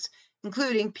groups,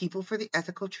 including People for the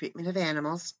Ethical Treatment of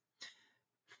Animals.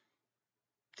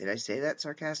 Did I say that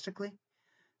sarcastically?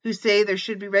 Who say there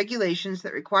should be regulations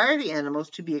that require the animals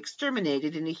to be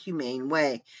exterminated in a humane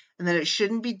way, and that it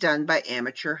shouldn't be done by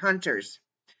amateur hunters.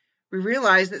 We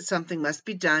realize that something must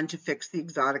be done to fix the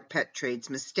exotic pet trade's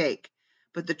mistake,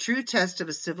 but the true test of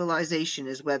a civilization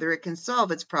is whether it can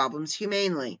solve its problems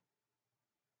humanely.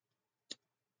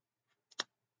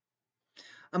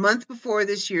 A month before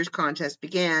this year's contest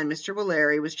began, Mr.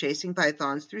 Walleri was chasing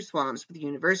pythons through swamps with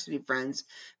university friends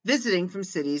visiting from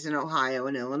cities in Ohio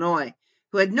and Illinois,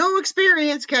 who had no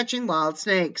experience catching wild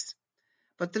snakes.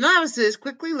 But the novices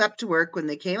quickly leapt to work when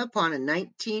they came upon a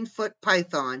 19-foot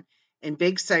python in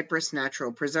Big Cypress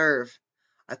Natural Preserve.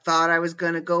 I thought I was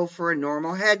going to go for a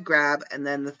normal head grab, and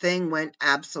then the thing went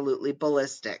absolutely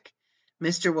ballistic,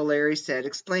 Mr. Walleri said,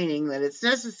 explaining that it's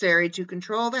necessary to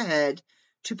control the head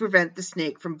to prevent the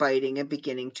snake from biting and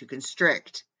beginning to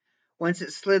constrict. Once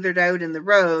it slithered out in the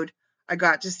road, I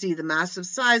got to see the massive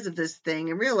size of this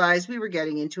thing and realized we were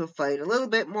getting into a fight a little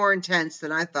bit more intense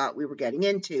than I thought we were getting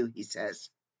into, he says.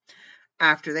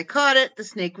 After they caught it, the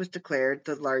snake was declared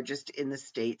the largest in the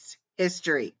state's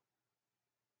history.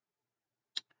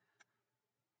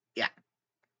 Yeah.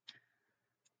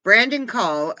 Brandon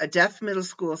Call, a deaf middle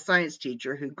school science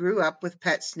teacher who grew up with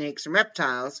pet snakes and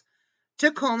reptiles,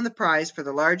 took home the prize for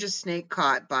the largest snake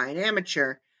caught by an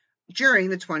amateur during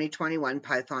the 2021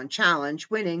 Python Challenge,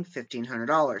 winning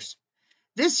 $1,500.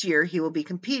 This year, he will be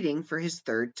competing for his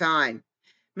third time.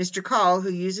 Mr. Call,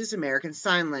 who uses American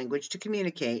Sign Language to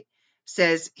communicate,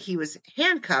 says he was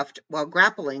handcuffed while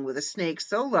grappling with a snake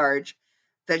so large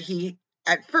that he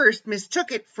at first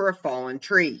mistook it for a fallen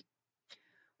tree.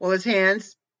 With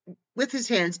his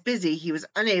hands busy, he was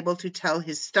unable to tell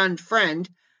his stunned friend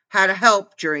how to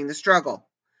help during the struggle.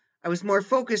 I was more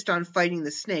focused on fighting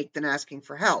the snake than asking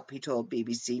for help, he told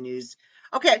BBC News.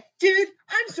 Okay, dude,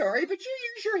 I'm sorry, but you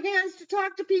use your hands to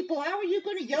talk to people. How are you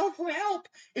going to yell for help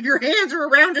if your hands are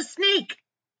around a snake?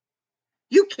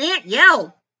 You can't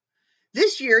yell.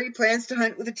 This year, he plans to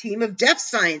hunt with a team of deaf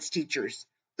science teachers.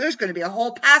 There's going to be a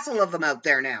whole passel of them out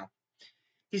there now.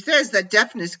 He says that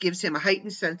deafness gives him a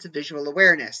heightened sense of visual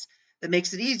awareness that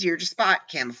makes it easier to spot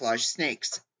camouflage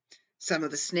snakes. Some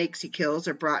of the snakes he kills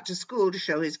are brought to school to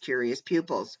show his curious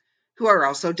pupils, who are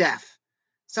also deaf.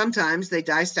 Sometimes they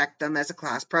dissect them as a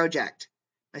class project.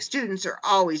 My students are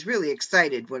always really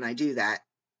excited when I do that.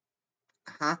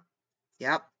 Uh-huh.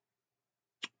 Yep.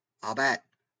 I'll bet.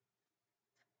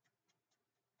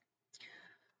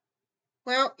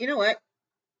 Well, you know what?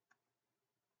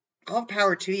 All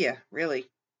power to you, really.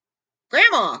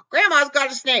 Grandma's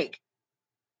got a snake.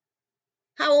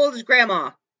 How old is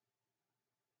Grandma?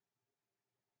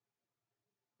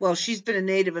 Well, she's been a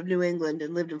native of New England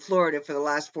and lived in Florida for the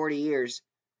last 40 years.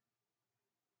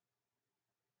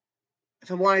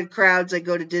 If I wanted crowds, I'd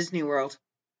go to Disney World.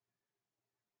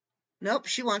 Nope,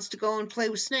 she wants to go and play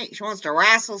with snakes. She wants to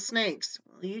wrestle snakes.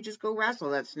 Well, you just go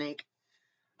wrestle that snake.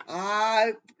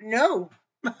 No.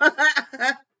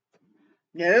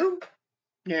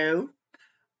 No.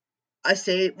 I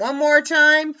say it one more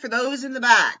time for those in the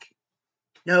back.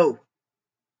 No.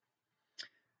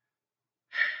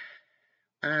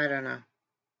 I don't know.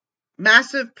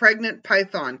 Massive pregnant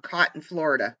python caught in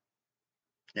Florida.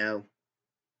 No.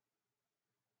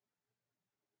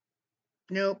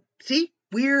 Nope. See?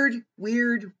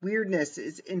 Weirdness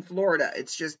is in Florida.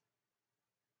 It's just,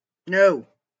 no.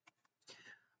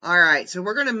 All right, so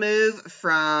we're going to move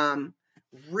from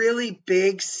really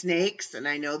big snakes, and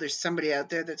I know there's somebody out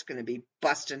there that's going to be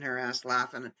busting her ass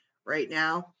laughing right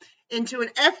now, into an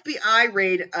FBI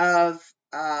raid of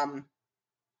a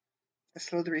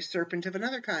slithering serpent of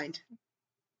another kind.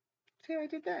 See how I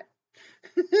did that?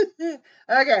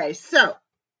 Okay, so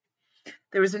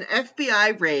there was an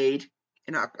FBI raid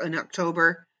in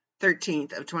October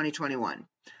 13th of 2021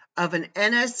 of an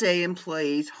NSA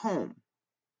employee's home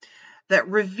that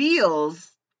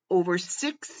reveals over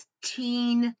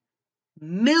 16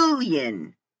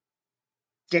 million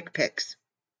dick pics.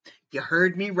 You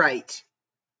heard me right.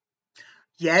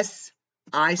 Yes,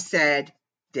 I said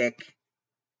dick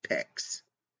pics.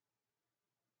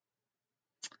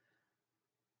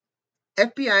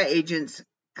 FBI agents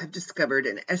have discovered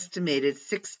an estimated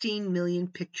 16 million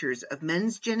pictures of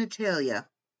men's genitalia,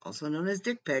 also known as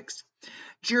dick pics,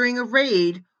 during a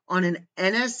raid on an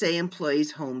NSA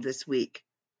employee's home this week.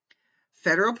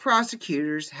 Federal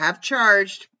prosecutors have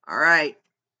charged, all right,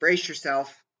 brace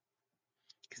yourself,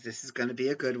 because this is going to be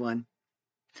a good one,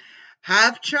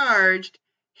 have charged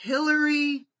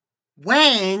Hillary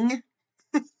Wang.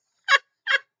 I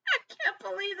can't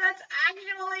believe that's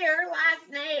actually her last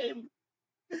name.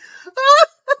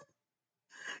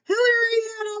 Hillary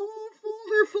had a whole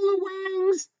folder full of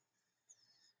Wangs.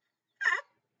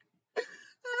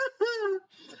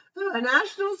 A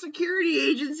National Security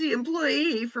Agency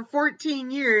employee for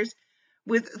 14 years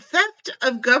with theft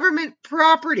of government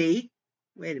property.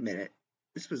 Wait a minute.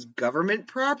 This was government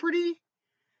property?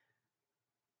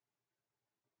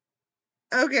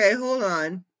 Okay, hold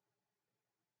on.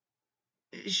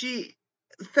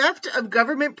 Theft of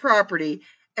government property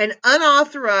and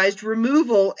unauthorized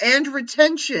removal and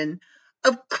retention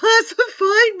of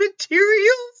classified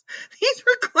materials. These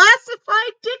were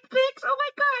classified dick pics. Oh my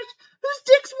gosh. Whose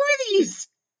dicks were these?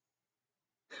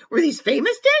 Were these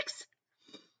famous dicks?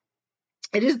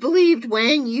 It is believed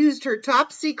Wang used her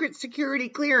top secret security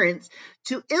clearance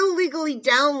to illegally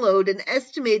download an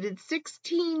estimated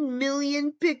 16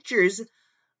 million pictures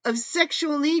of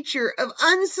sexual nature of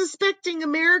unsuspecting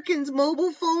Americans'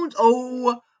 mobile phones.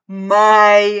 Oh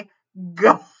my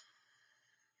God.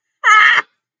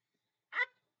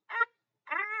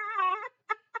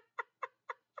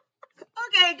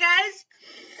 Okay, guys,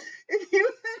 if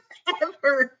you have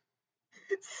ever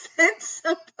sent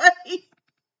somebody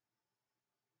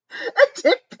a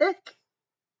dick pic,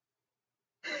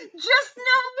 just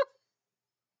know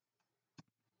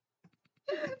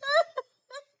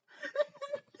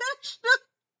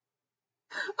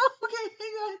okay,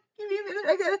 hang on. Give me a minute.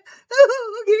 Give me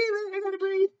a minute. I gotta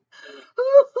breathe.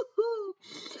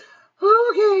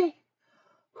 Okay.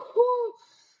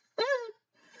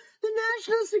 The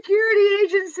National Security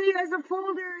Agency has a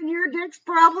folder and your dick's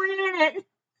probably in it.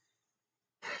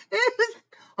 It was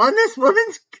on this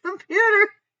woman's computer.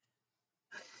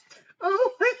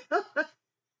 Oh my God.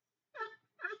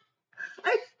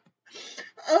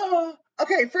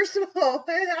 Okay, first of all,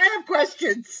 I have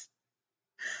questions.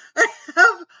 I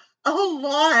have a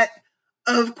lot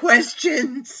of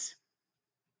questions.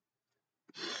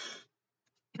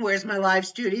 Where's my live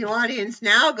studio audience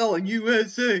now going,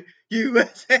 USA,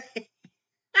 USA?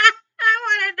 I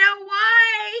want to know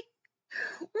why.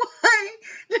 Why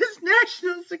does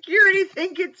national security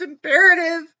think it's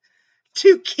imperative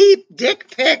to keep dick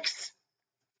pics.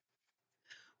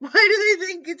 Why do they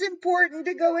think it's important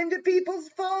to go into people's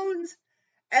phones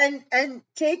and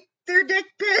take their dick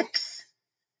pics?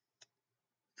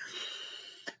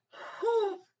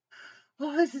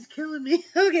 Oh, this is killing me.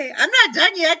 Okay, I'm not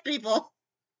done yet, people.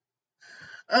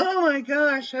 Oh my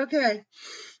gosh, okay.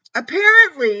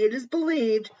 Apparently, it is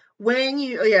believed when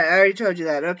you... Oh yeah, I already told you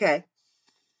that, okay.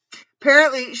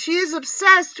 Apparently, she is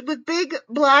obsessed with big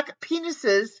black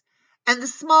penises and the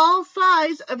small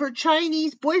size of her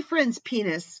Chinese boyfriend's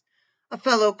penis, a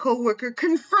fellow co-worker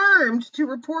confirmed to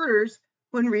reporters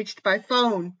when reached by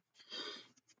phone.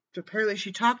 So apparently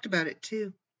she talked about it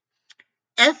too.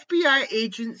 FBI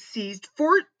agents seized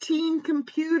 14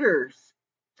 computers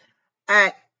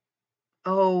at...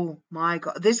 Oh my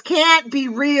God. This can't be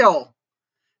real.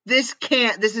 This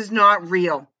is not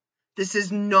real. This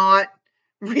is not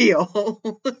real.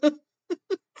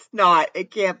 It's not.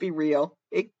 It can't be real.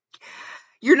 It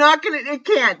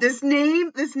can't. This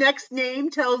next name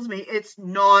tells me it's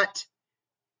not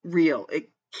real. It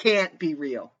can't be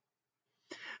real.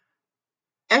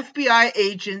 FBI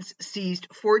agents seized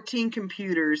 14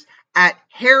 computers at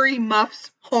Harry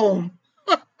Muff's home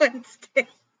on Wednesday.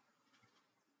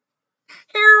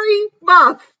 Harry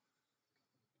Muff.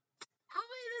 Tell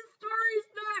me this story's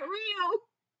not real.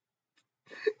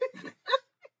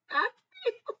 Not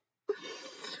real.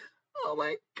 Oh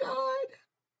my God.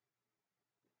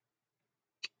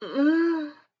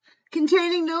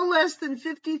 Containing no less than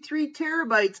 53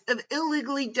 terabytes of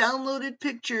illegally downloaded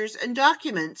pictures and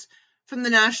documents from the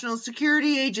National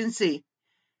Security Agency.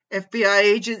 FBI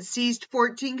agents seized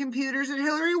 14 computers at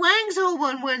Hillary Wang's home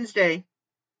on Wednesday.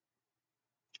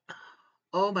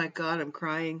 Oh my God, I'm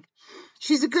crying.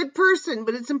 She's a good person,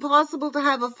 but it's impossible to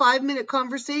have a 5-minute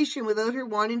conversation without her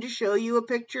wanting to show you a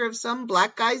picture of some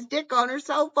black guy's dick on her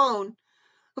cell phone,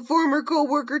 a former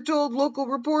co-worker told local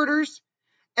reporters.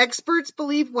 Experts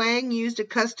believe Wang used a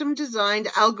custom-designed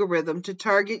algorithm to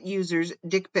target users'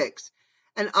 dick pics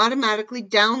and automatically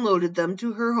downloaded them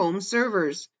to her home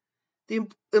servers. The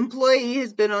employee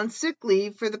has been on sick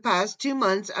leave for the past 2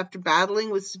 months after battling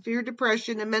with severe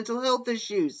depression and mental health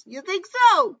issues. You think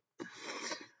so?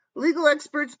 Legal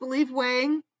experts believe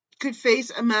Wang could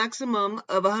face a maximum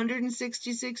of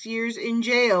 166 years in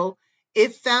jail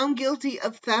if found guilty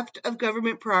of theft of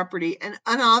government property and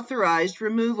unauthorized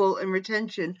removal and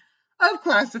retention of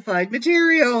classified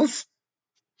materials.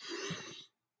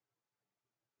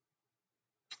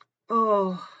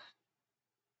 Oh.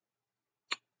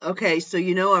 Okay, so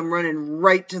you know I'm running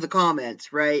right to the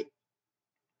comments, right?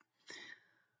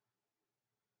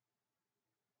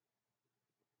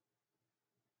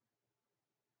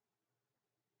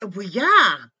 Well,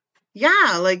 yeah.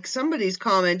 Yeah, like somebody's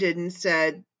commented and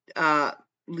said,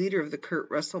 leader of the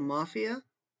Kurt Russell Mafia?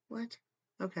 What?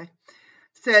 Okay.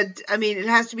 Said, I mean, it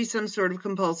has to be some sort of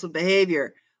compulsive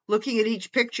behavior. Looking at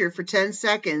each picture for 10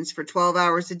 seconds for 12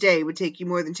 hours a day would take you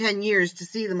more than 10 years to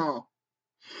see them all.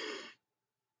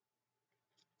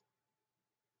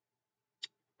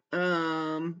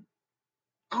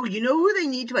 Oh, you know who they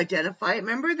need to identify?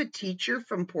 Remember the teacher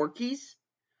from Porky's?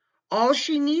 All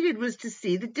she needed was to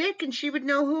see the dick and she would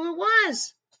know who it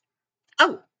was.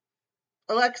 Oh,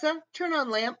 Alexa, turn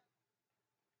on lamp.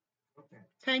 Okay.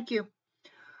 Thank you.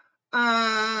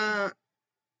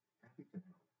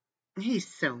 He's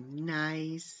so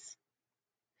nice.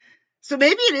 So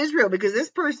maybe it is real because this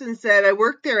person said, I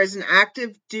worked there as an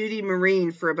active duty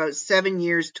Marine for about 7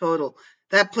 years total.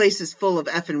 That place is full of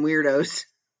effing weirdos.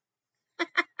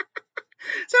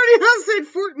 Somebody else said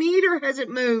Fort Meade, or has it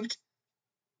moved?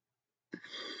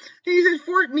 He's at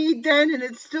Fort Meade then, and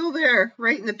it's still there,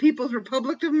 right in the People's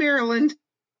Republic of Maryland.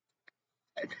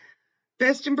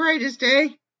 Best and brightest, eh?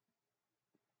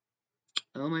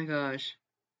 Oh my gosh.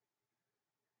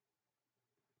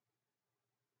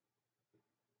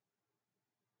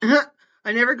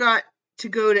 I never got to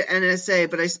go to NSA,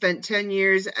 but I spent 10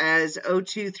 years as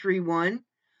 0231.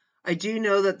 I do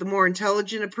know that the more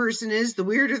intelligent a person is, the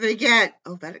weirder they get.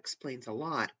 Oh, that explains a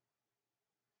lot.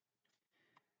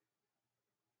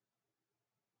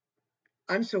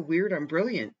 I'm so weird, I'm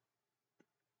brilliant.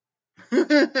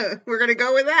 We're going to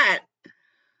go with that.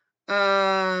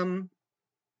 Oh,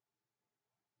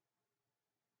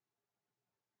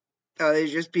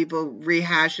 there's just people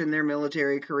rehashing their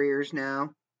military careers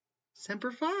now.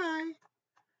 Semper Fi.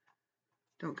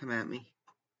 Don't come at me.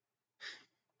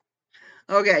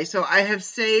 Okay, so I have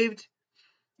saved,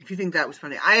 if you think that was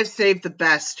funny, I have saved the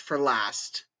best for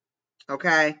last.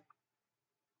 Okay?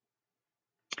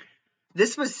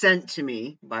 This was sent to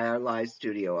me by our live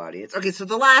studio audience. Okay, so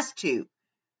the last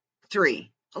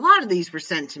 3. A lot of these were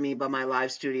sent to me by my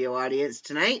live studio audience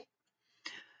tonight.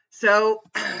 So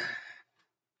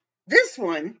this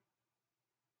one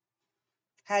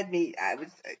had me,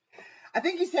 I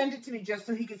think he sent it to me just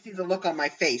so he could see the look on my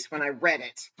face when I read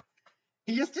it.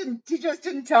 He just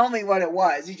didn't tell me what it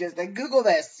was. He just like, Google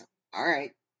this. All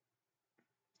right.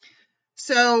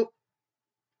 So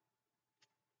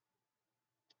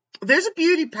there's a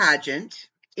beauty pageant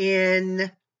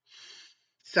in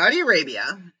Saudi Arabia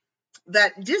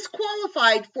that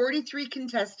disqualified 43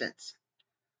 contestants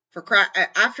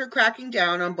after cracking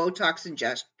down on Botox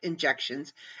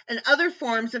injections and other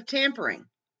forms of tampering.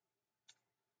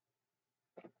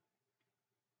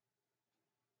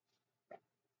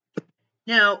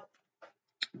 Now,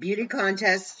 beauty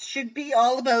contests should be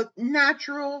all about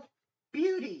natural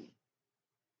beauty,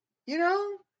 you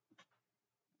know?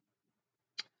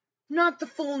 Not the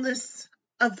fullness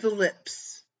of the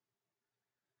lips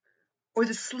or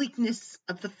the sleekness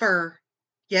of the fur.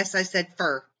 Yes, I said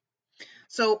fur.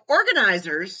 So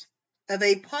organizers of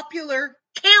a popular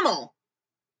camel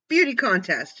beauty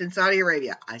contest in Saudi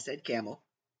Arabia, I said camel.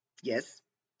 Yes,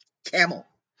 camel.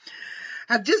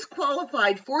 Have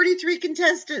disqualified 43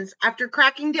 contestants after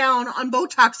cracking down on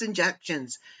Botox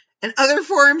injections and other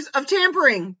forms of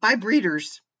tampering by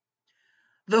breeders.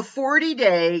 The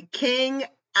 40-day King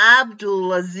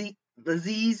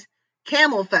Abdulaziz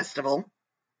Camel Festival,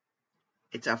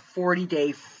 it's a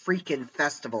 40-day freaking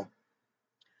festival,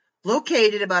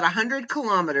 located about 100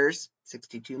 kilometers,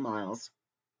 62 miles,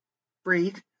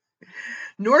 breathe,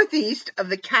 northeast of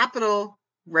the capital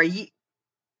Riyadh,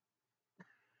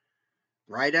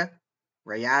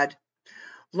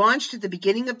 launched at the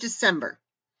beginning of December.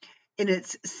 In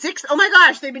its sixth, oh my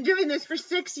gosh, they've been doing this for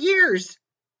 6 years.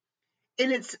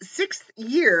 In its 6th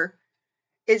year,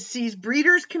 it sees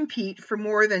breeders compete for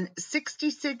more than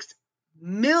 $66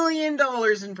 million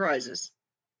in prizes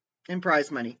and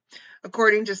prize money,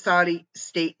 according to Saudi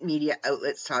state media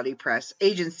outlet Saudi Press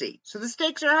Agency. So the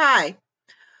stakes are high.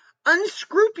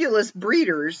 Unscrupulous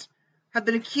breeders have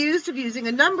been accused of using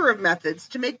a number of methods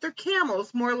to make their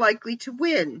camels more likely to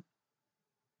win,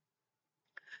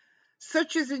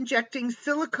 such as injecting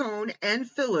silicone and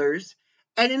fillers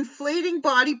and inflating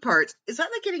body parts. Is that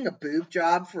like getting a boob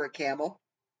job for a camel?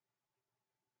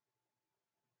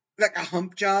 Like a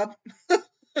hump job?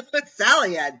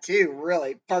 Sally had two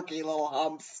really funky little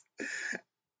humps.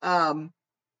 And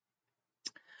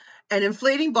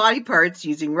inflating body parts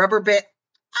using rubber band.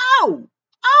 Oh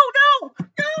no, not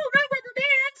rubber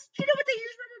bands. Do you know what they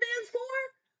use rubber bands for?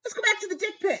 Let's go back to the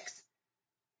dick pics.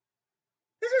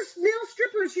 These are male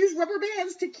strippers use rubber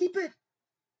bands to keep it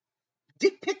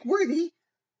dick pic worthy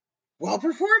while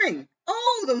performing.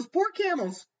 Oh, those poor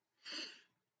camels.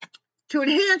 To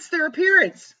enhance their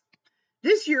appearance.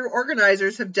 This year,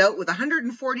 organizers have dealt with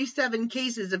 147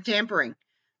 cases of tampering,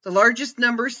 the largest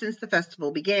number since the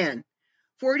festival began.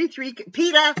 43.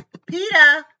 PETA,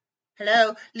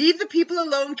 hello. Leave the people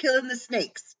alone killing the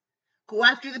snakes. Go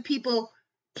after the people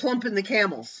plumping the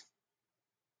camels.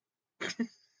 Okay.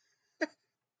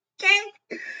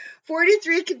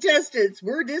 43 contestants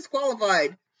were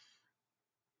disqualified.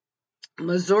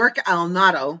 Mazork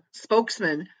Al-Nato,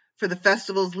 spokesman for the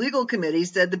festival's legal committee,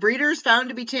 said the breeders found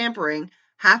to be tampering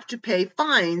have to pay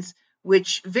fines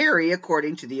which vary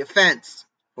according to the offense.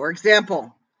 For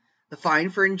example, the fine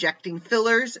for injecting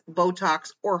fillers,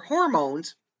 Botox, or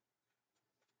hormones.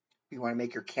 You want to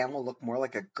make your camel look more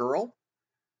like a girl?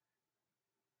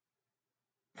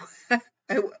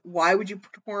 Why would you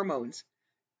put hormones?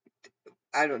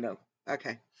 I don't know.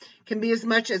 Okay. Can be as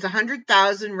much as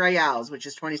 100,000 riyals, which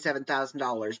is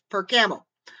 $27,000 per camel.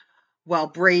 While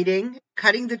braiding,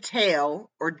 cutting the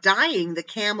tail, or dyeing the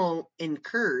camel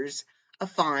incurs a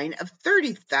fine of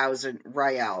 30,000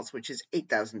 riyals, which is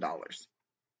 $8,000.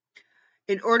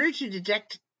 In order to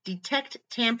detect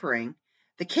tampering,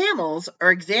 the camels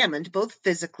are examined both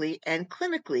physically and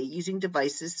clinically using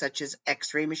devices such as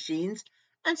X-ray machines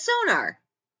and sonar.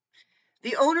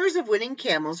 The owners of winning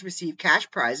camels receive cash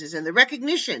prizes, and the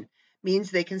recognition means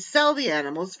they can sell the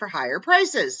animals for higher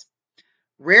prices.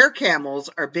 Rare camels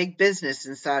are big business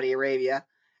in Saudi Arabia.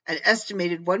 An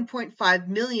estimated 1.5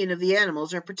 million of the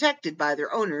animals are protected by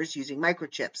their owners using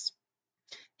microchips.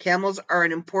 Camels are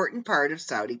an important part of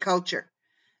Saudi culture.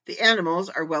 The animals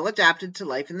are well adapted to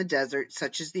life in the desert,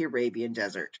 such as the Arabian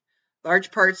Desert,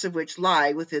 large parts of which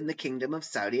lie within the Kingdom of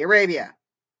Saudi Arabia.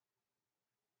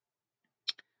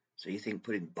 So you think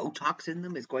putting Botox in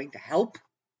them is going to help?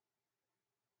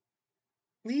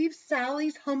 Leave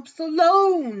Sally's humps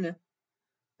alone.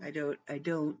 I don't.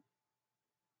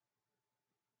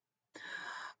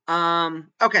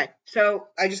 Okay, so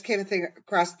I just came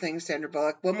across the thing, Sandra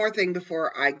Bullock. One more thing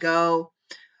before I go.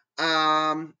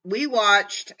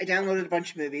 I downloaded a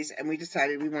bunch of movies, and we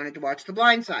decided we wanted to watch The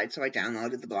Blind Side, so I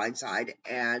downloaded The Blind Side,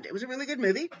 and it was a really good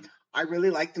movie. I really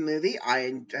liked the movie.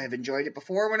 I have enjoyed it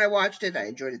before when I watched it. I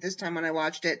enjoyed it this time when I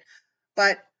watched it.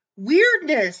 But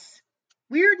weirdness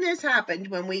happened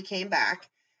when we came back,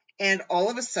 and all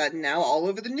of a sudden now all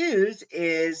over the news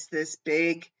is this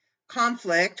big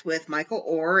conflict with Michael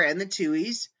Oher and the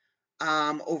Tuohys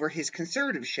over his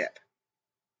conservatorship.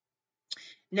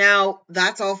 Now,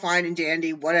 that's all fine and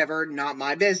dandy, whatever, not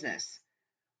my business.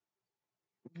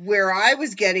 Where I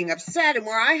was getting upset and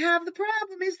where I have the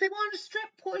problem is they want to strip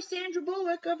poor Sandra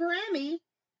Bullock of her Emmy,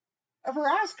 of her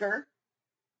Oscar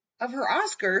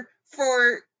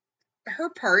for her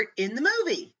part in the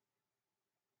movie.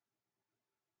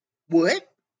 What?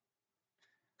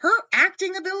 Her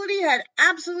acting ability had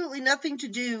absolutely nothing to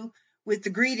do with the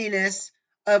greediness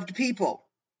of the people.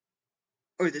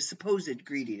 Or the supposed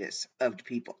greediness of the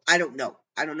people. I don't know.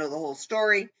 I don't know the whole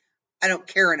story. I don't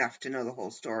care enough to know the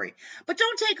whole story. But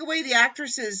don't take away the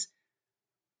actress's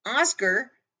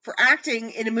Oscar for acting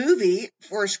in a movie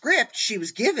for a script she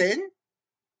was given.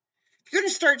 If you're going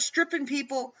to start stripping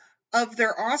people of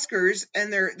their Oscars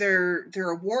and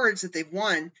their awards that they've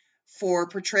won for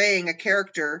portraying a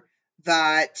character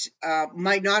that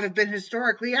might not have been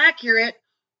historically accurate,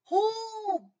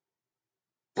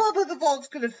 Bubba the Vault's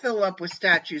going to fill up with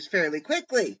statues fairly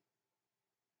quickly.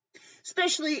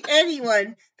 Especially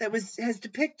anyone that has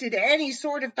depicted any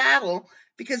sort of battle,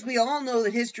 because we all know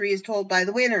that history is told by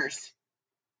the winners.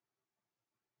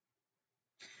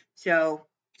 So,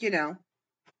 leave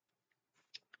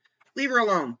her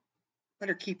alone. Let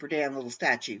her keep her damn little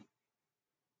statue.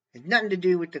 It has nothing to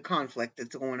do with the conflict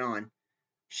that's going on.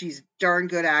 She's a darn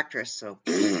good actress, so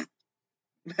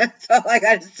that's all I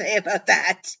got to say about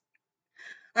that.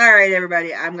 All right,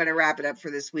 everybody, I'm going to wrap it up for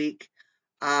this week.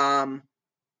 I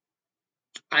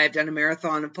have done a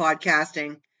marathon of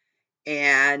podcasting,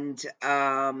 and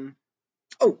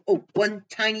one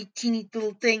tiny, teeny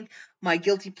little thing, my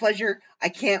guilty pleasure. I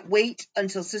can't wait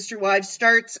until Sister Wives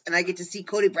starts, and I get to see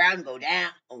Cody Brown go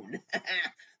down.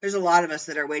 There's a lot of us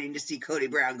that are waiting to see Cody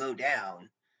Brown go down,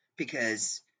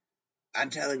 because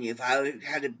I'm telling you, if I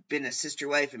had been a sister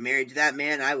wife and married to that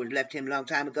man, I would have left him a long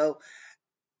time ago.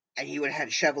 And he would have had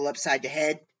a shovel upside the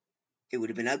head. It would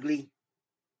have been ugly.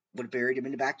 Would have buried him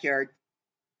in the backyard.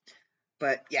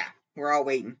 But yeah, we're all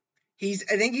waiting.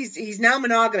 I think he's now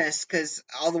monogamous because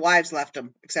all the wives left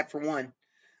him except for one.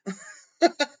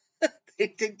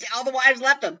 All the wives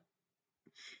left him.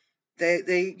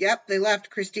 They left.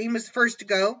 Christine was the first to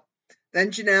go.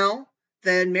 Then Janelle.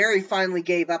 Then Mary finally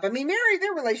gave up. I mean, Mary,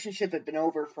 their relationship had been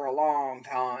over for a long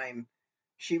time.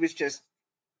 She was just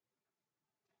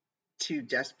too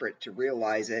desperate to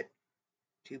realize it,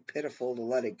 too pitiful to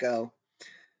let it go.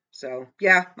 So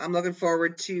yeah, I'm looking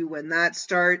forward to when that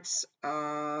starts.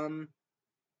 And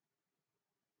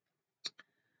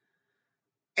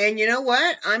you know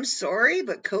what? I'm sorry,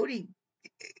 but Cody,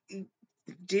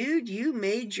 dude, you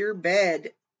made your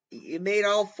bed. You made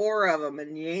all 4 of them,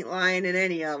 and you ain't lying in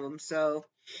any of them. So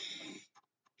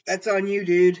that's on you,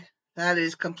 dude. That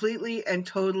is completely and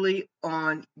totally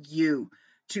on you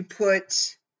to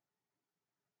put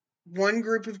one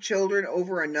group of children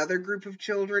over another group of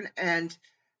children, and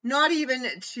not even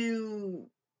to,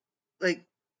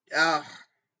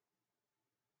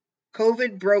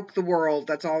 COVID broke the world.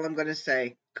 That's all I'm going to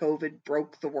say. COVID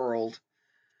broke the world.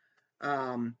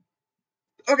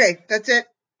 Okay, that's it.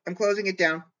 I'm closing it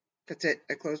down. That's it.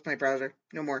 I closed my browser.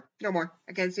 No more.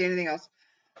 I can't see anything else.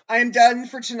 I am done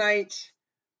for tonight.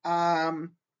 I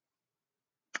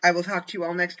will talk to you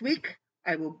all next week.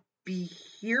 I will be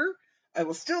here. I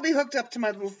will still be hooked up to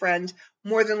my little friend.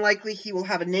 More than likely, he will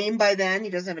have a name by then. He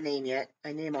doesn't have a name yet.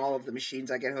 I name all of the machines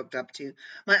I get hooked up to.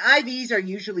 My IVs are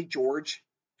usually George.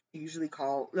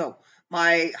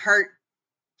 My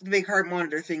the big heart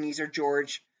monitor thingies are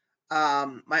George.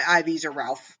 My IVs are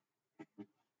Ralph.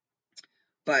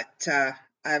 But I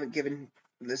haven't given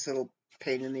this little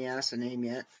pain in the ass a name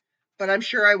yet. But I'm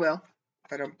sure I will,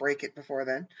 if I don't break it before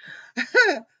then.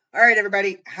 All right,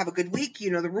 everybody, have a good week.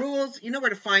 You know the rules. You know where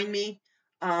to find me.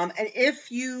 And if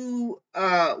you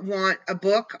want a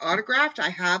book autographed, I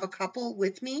have a couple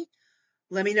with me.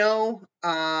 Let me know.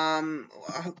 I'll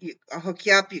hook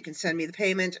you up. You can send me the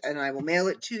payment, and I will mail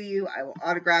it to you. I will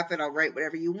autograph it. I'll write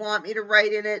whatever you want me to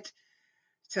write in it.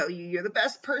 Tell you you're the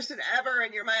best person ever,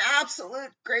 and you're my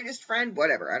absolute greatest friend.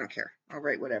 Whatever. I don't care. I'll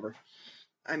write whatever.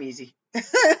 I'm easy.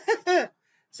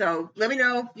 So let me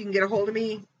know. You can get a hold of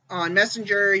me on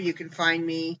Messenger. You can find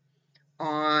me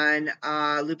on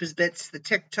Lupa's Bits, the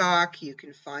TikTok. You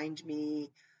can find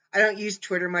me. I don't use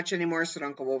Twitter much anymore, so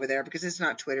don't go over there because it's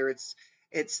not Twitter. It's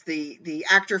It's the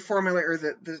actor formerly, or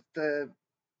the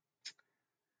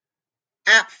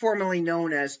app formerly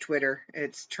known as Twitter.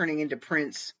 It's turning into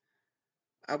Prince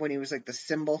when he was like the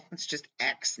symbol. It's just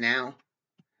X now.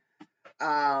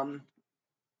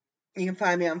 You can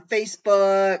find me on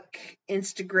Facebook,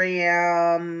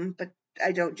 Instagram, but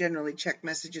I don't generally check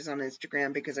messages on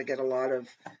Instagram because I get a lot of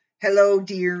hello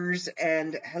dears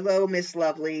and hello Miss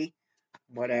Lovely,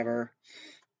 whatever.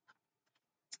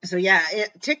 So yeah,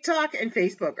 TikTok and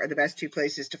Facebook are the best two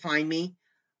places to find me.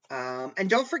 And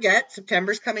don't forget,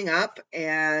 September's coming up,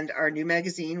 and our new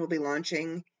magazine will be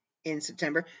launching in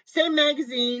September. Same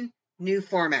magazine, new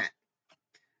format.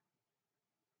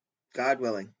 God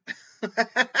willing.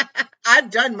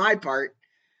 I've done my part.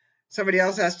 Somebody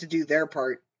else has to do their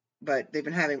part, but they've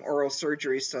been having oral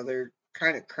surgery, so they're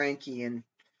kind of cranky and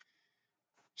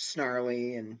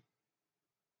snarly and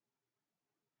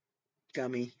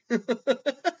gummy.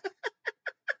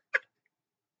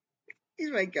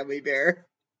 He's my gummy bear.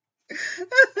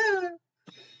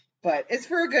 But it's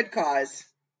for a good cause.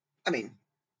 I mean,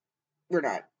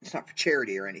 it's not for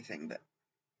charity or anything, but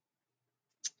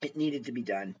it needed to be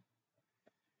done.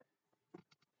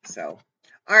 So,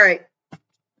 all right.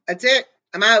 That's it.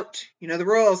 I'm out. You know the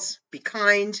rules. Be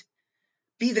kind.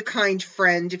 Be the kind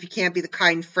friend. If you can't be the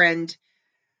kind friend,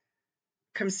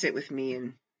 come sit with me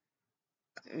and,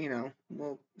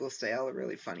 we'll say all the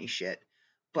really funny shit.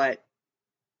 But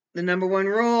the number one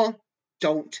rule,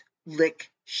 don't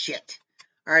lick shit.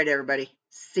 All right, everybody.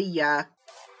 See ya.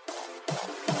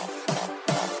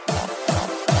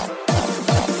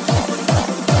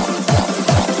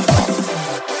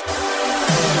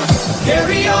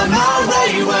 Carry on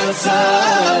my wayward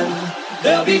son.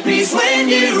 There'll be peace when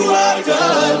you are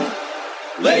gone.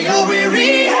 Lay your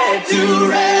weary head to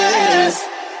rest.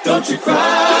 Don't you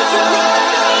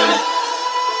cry.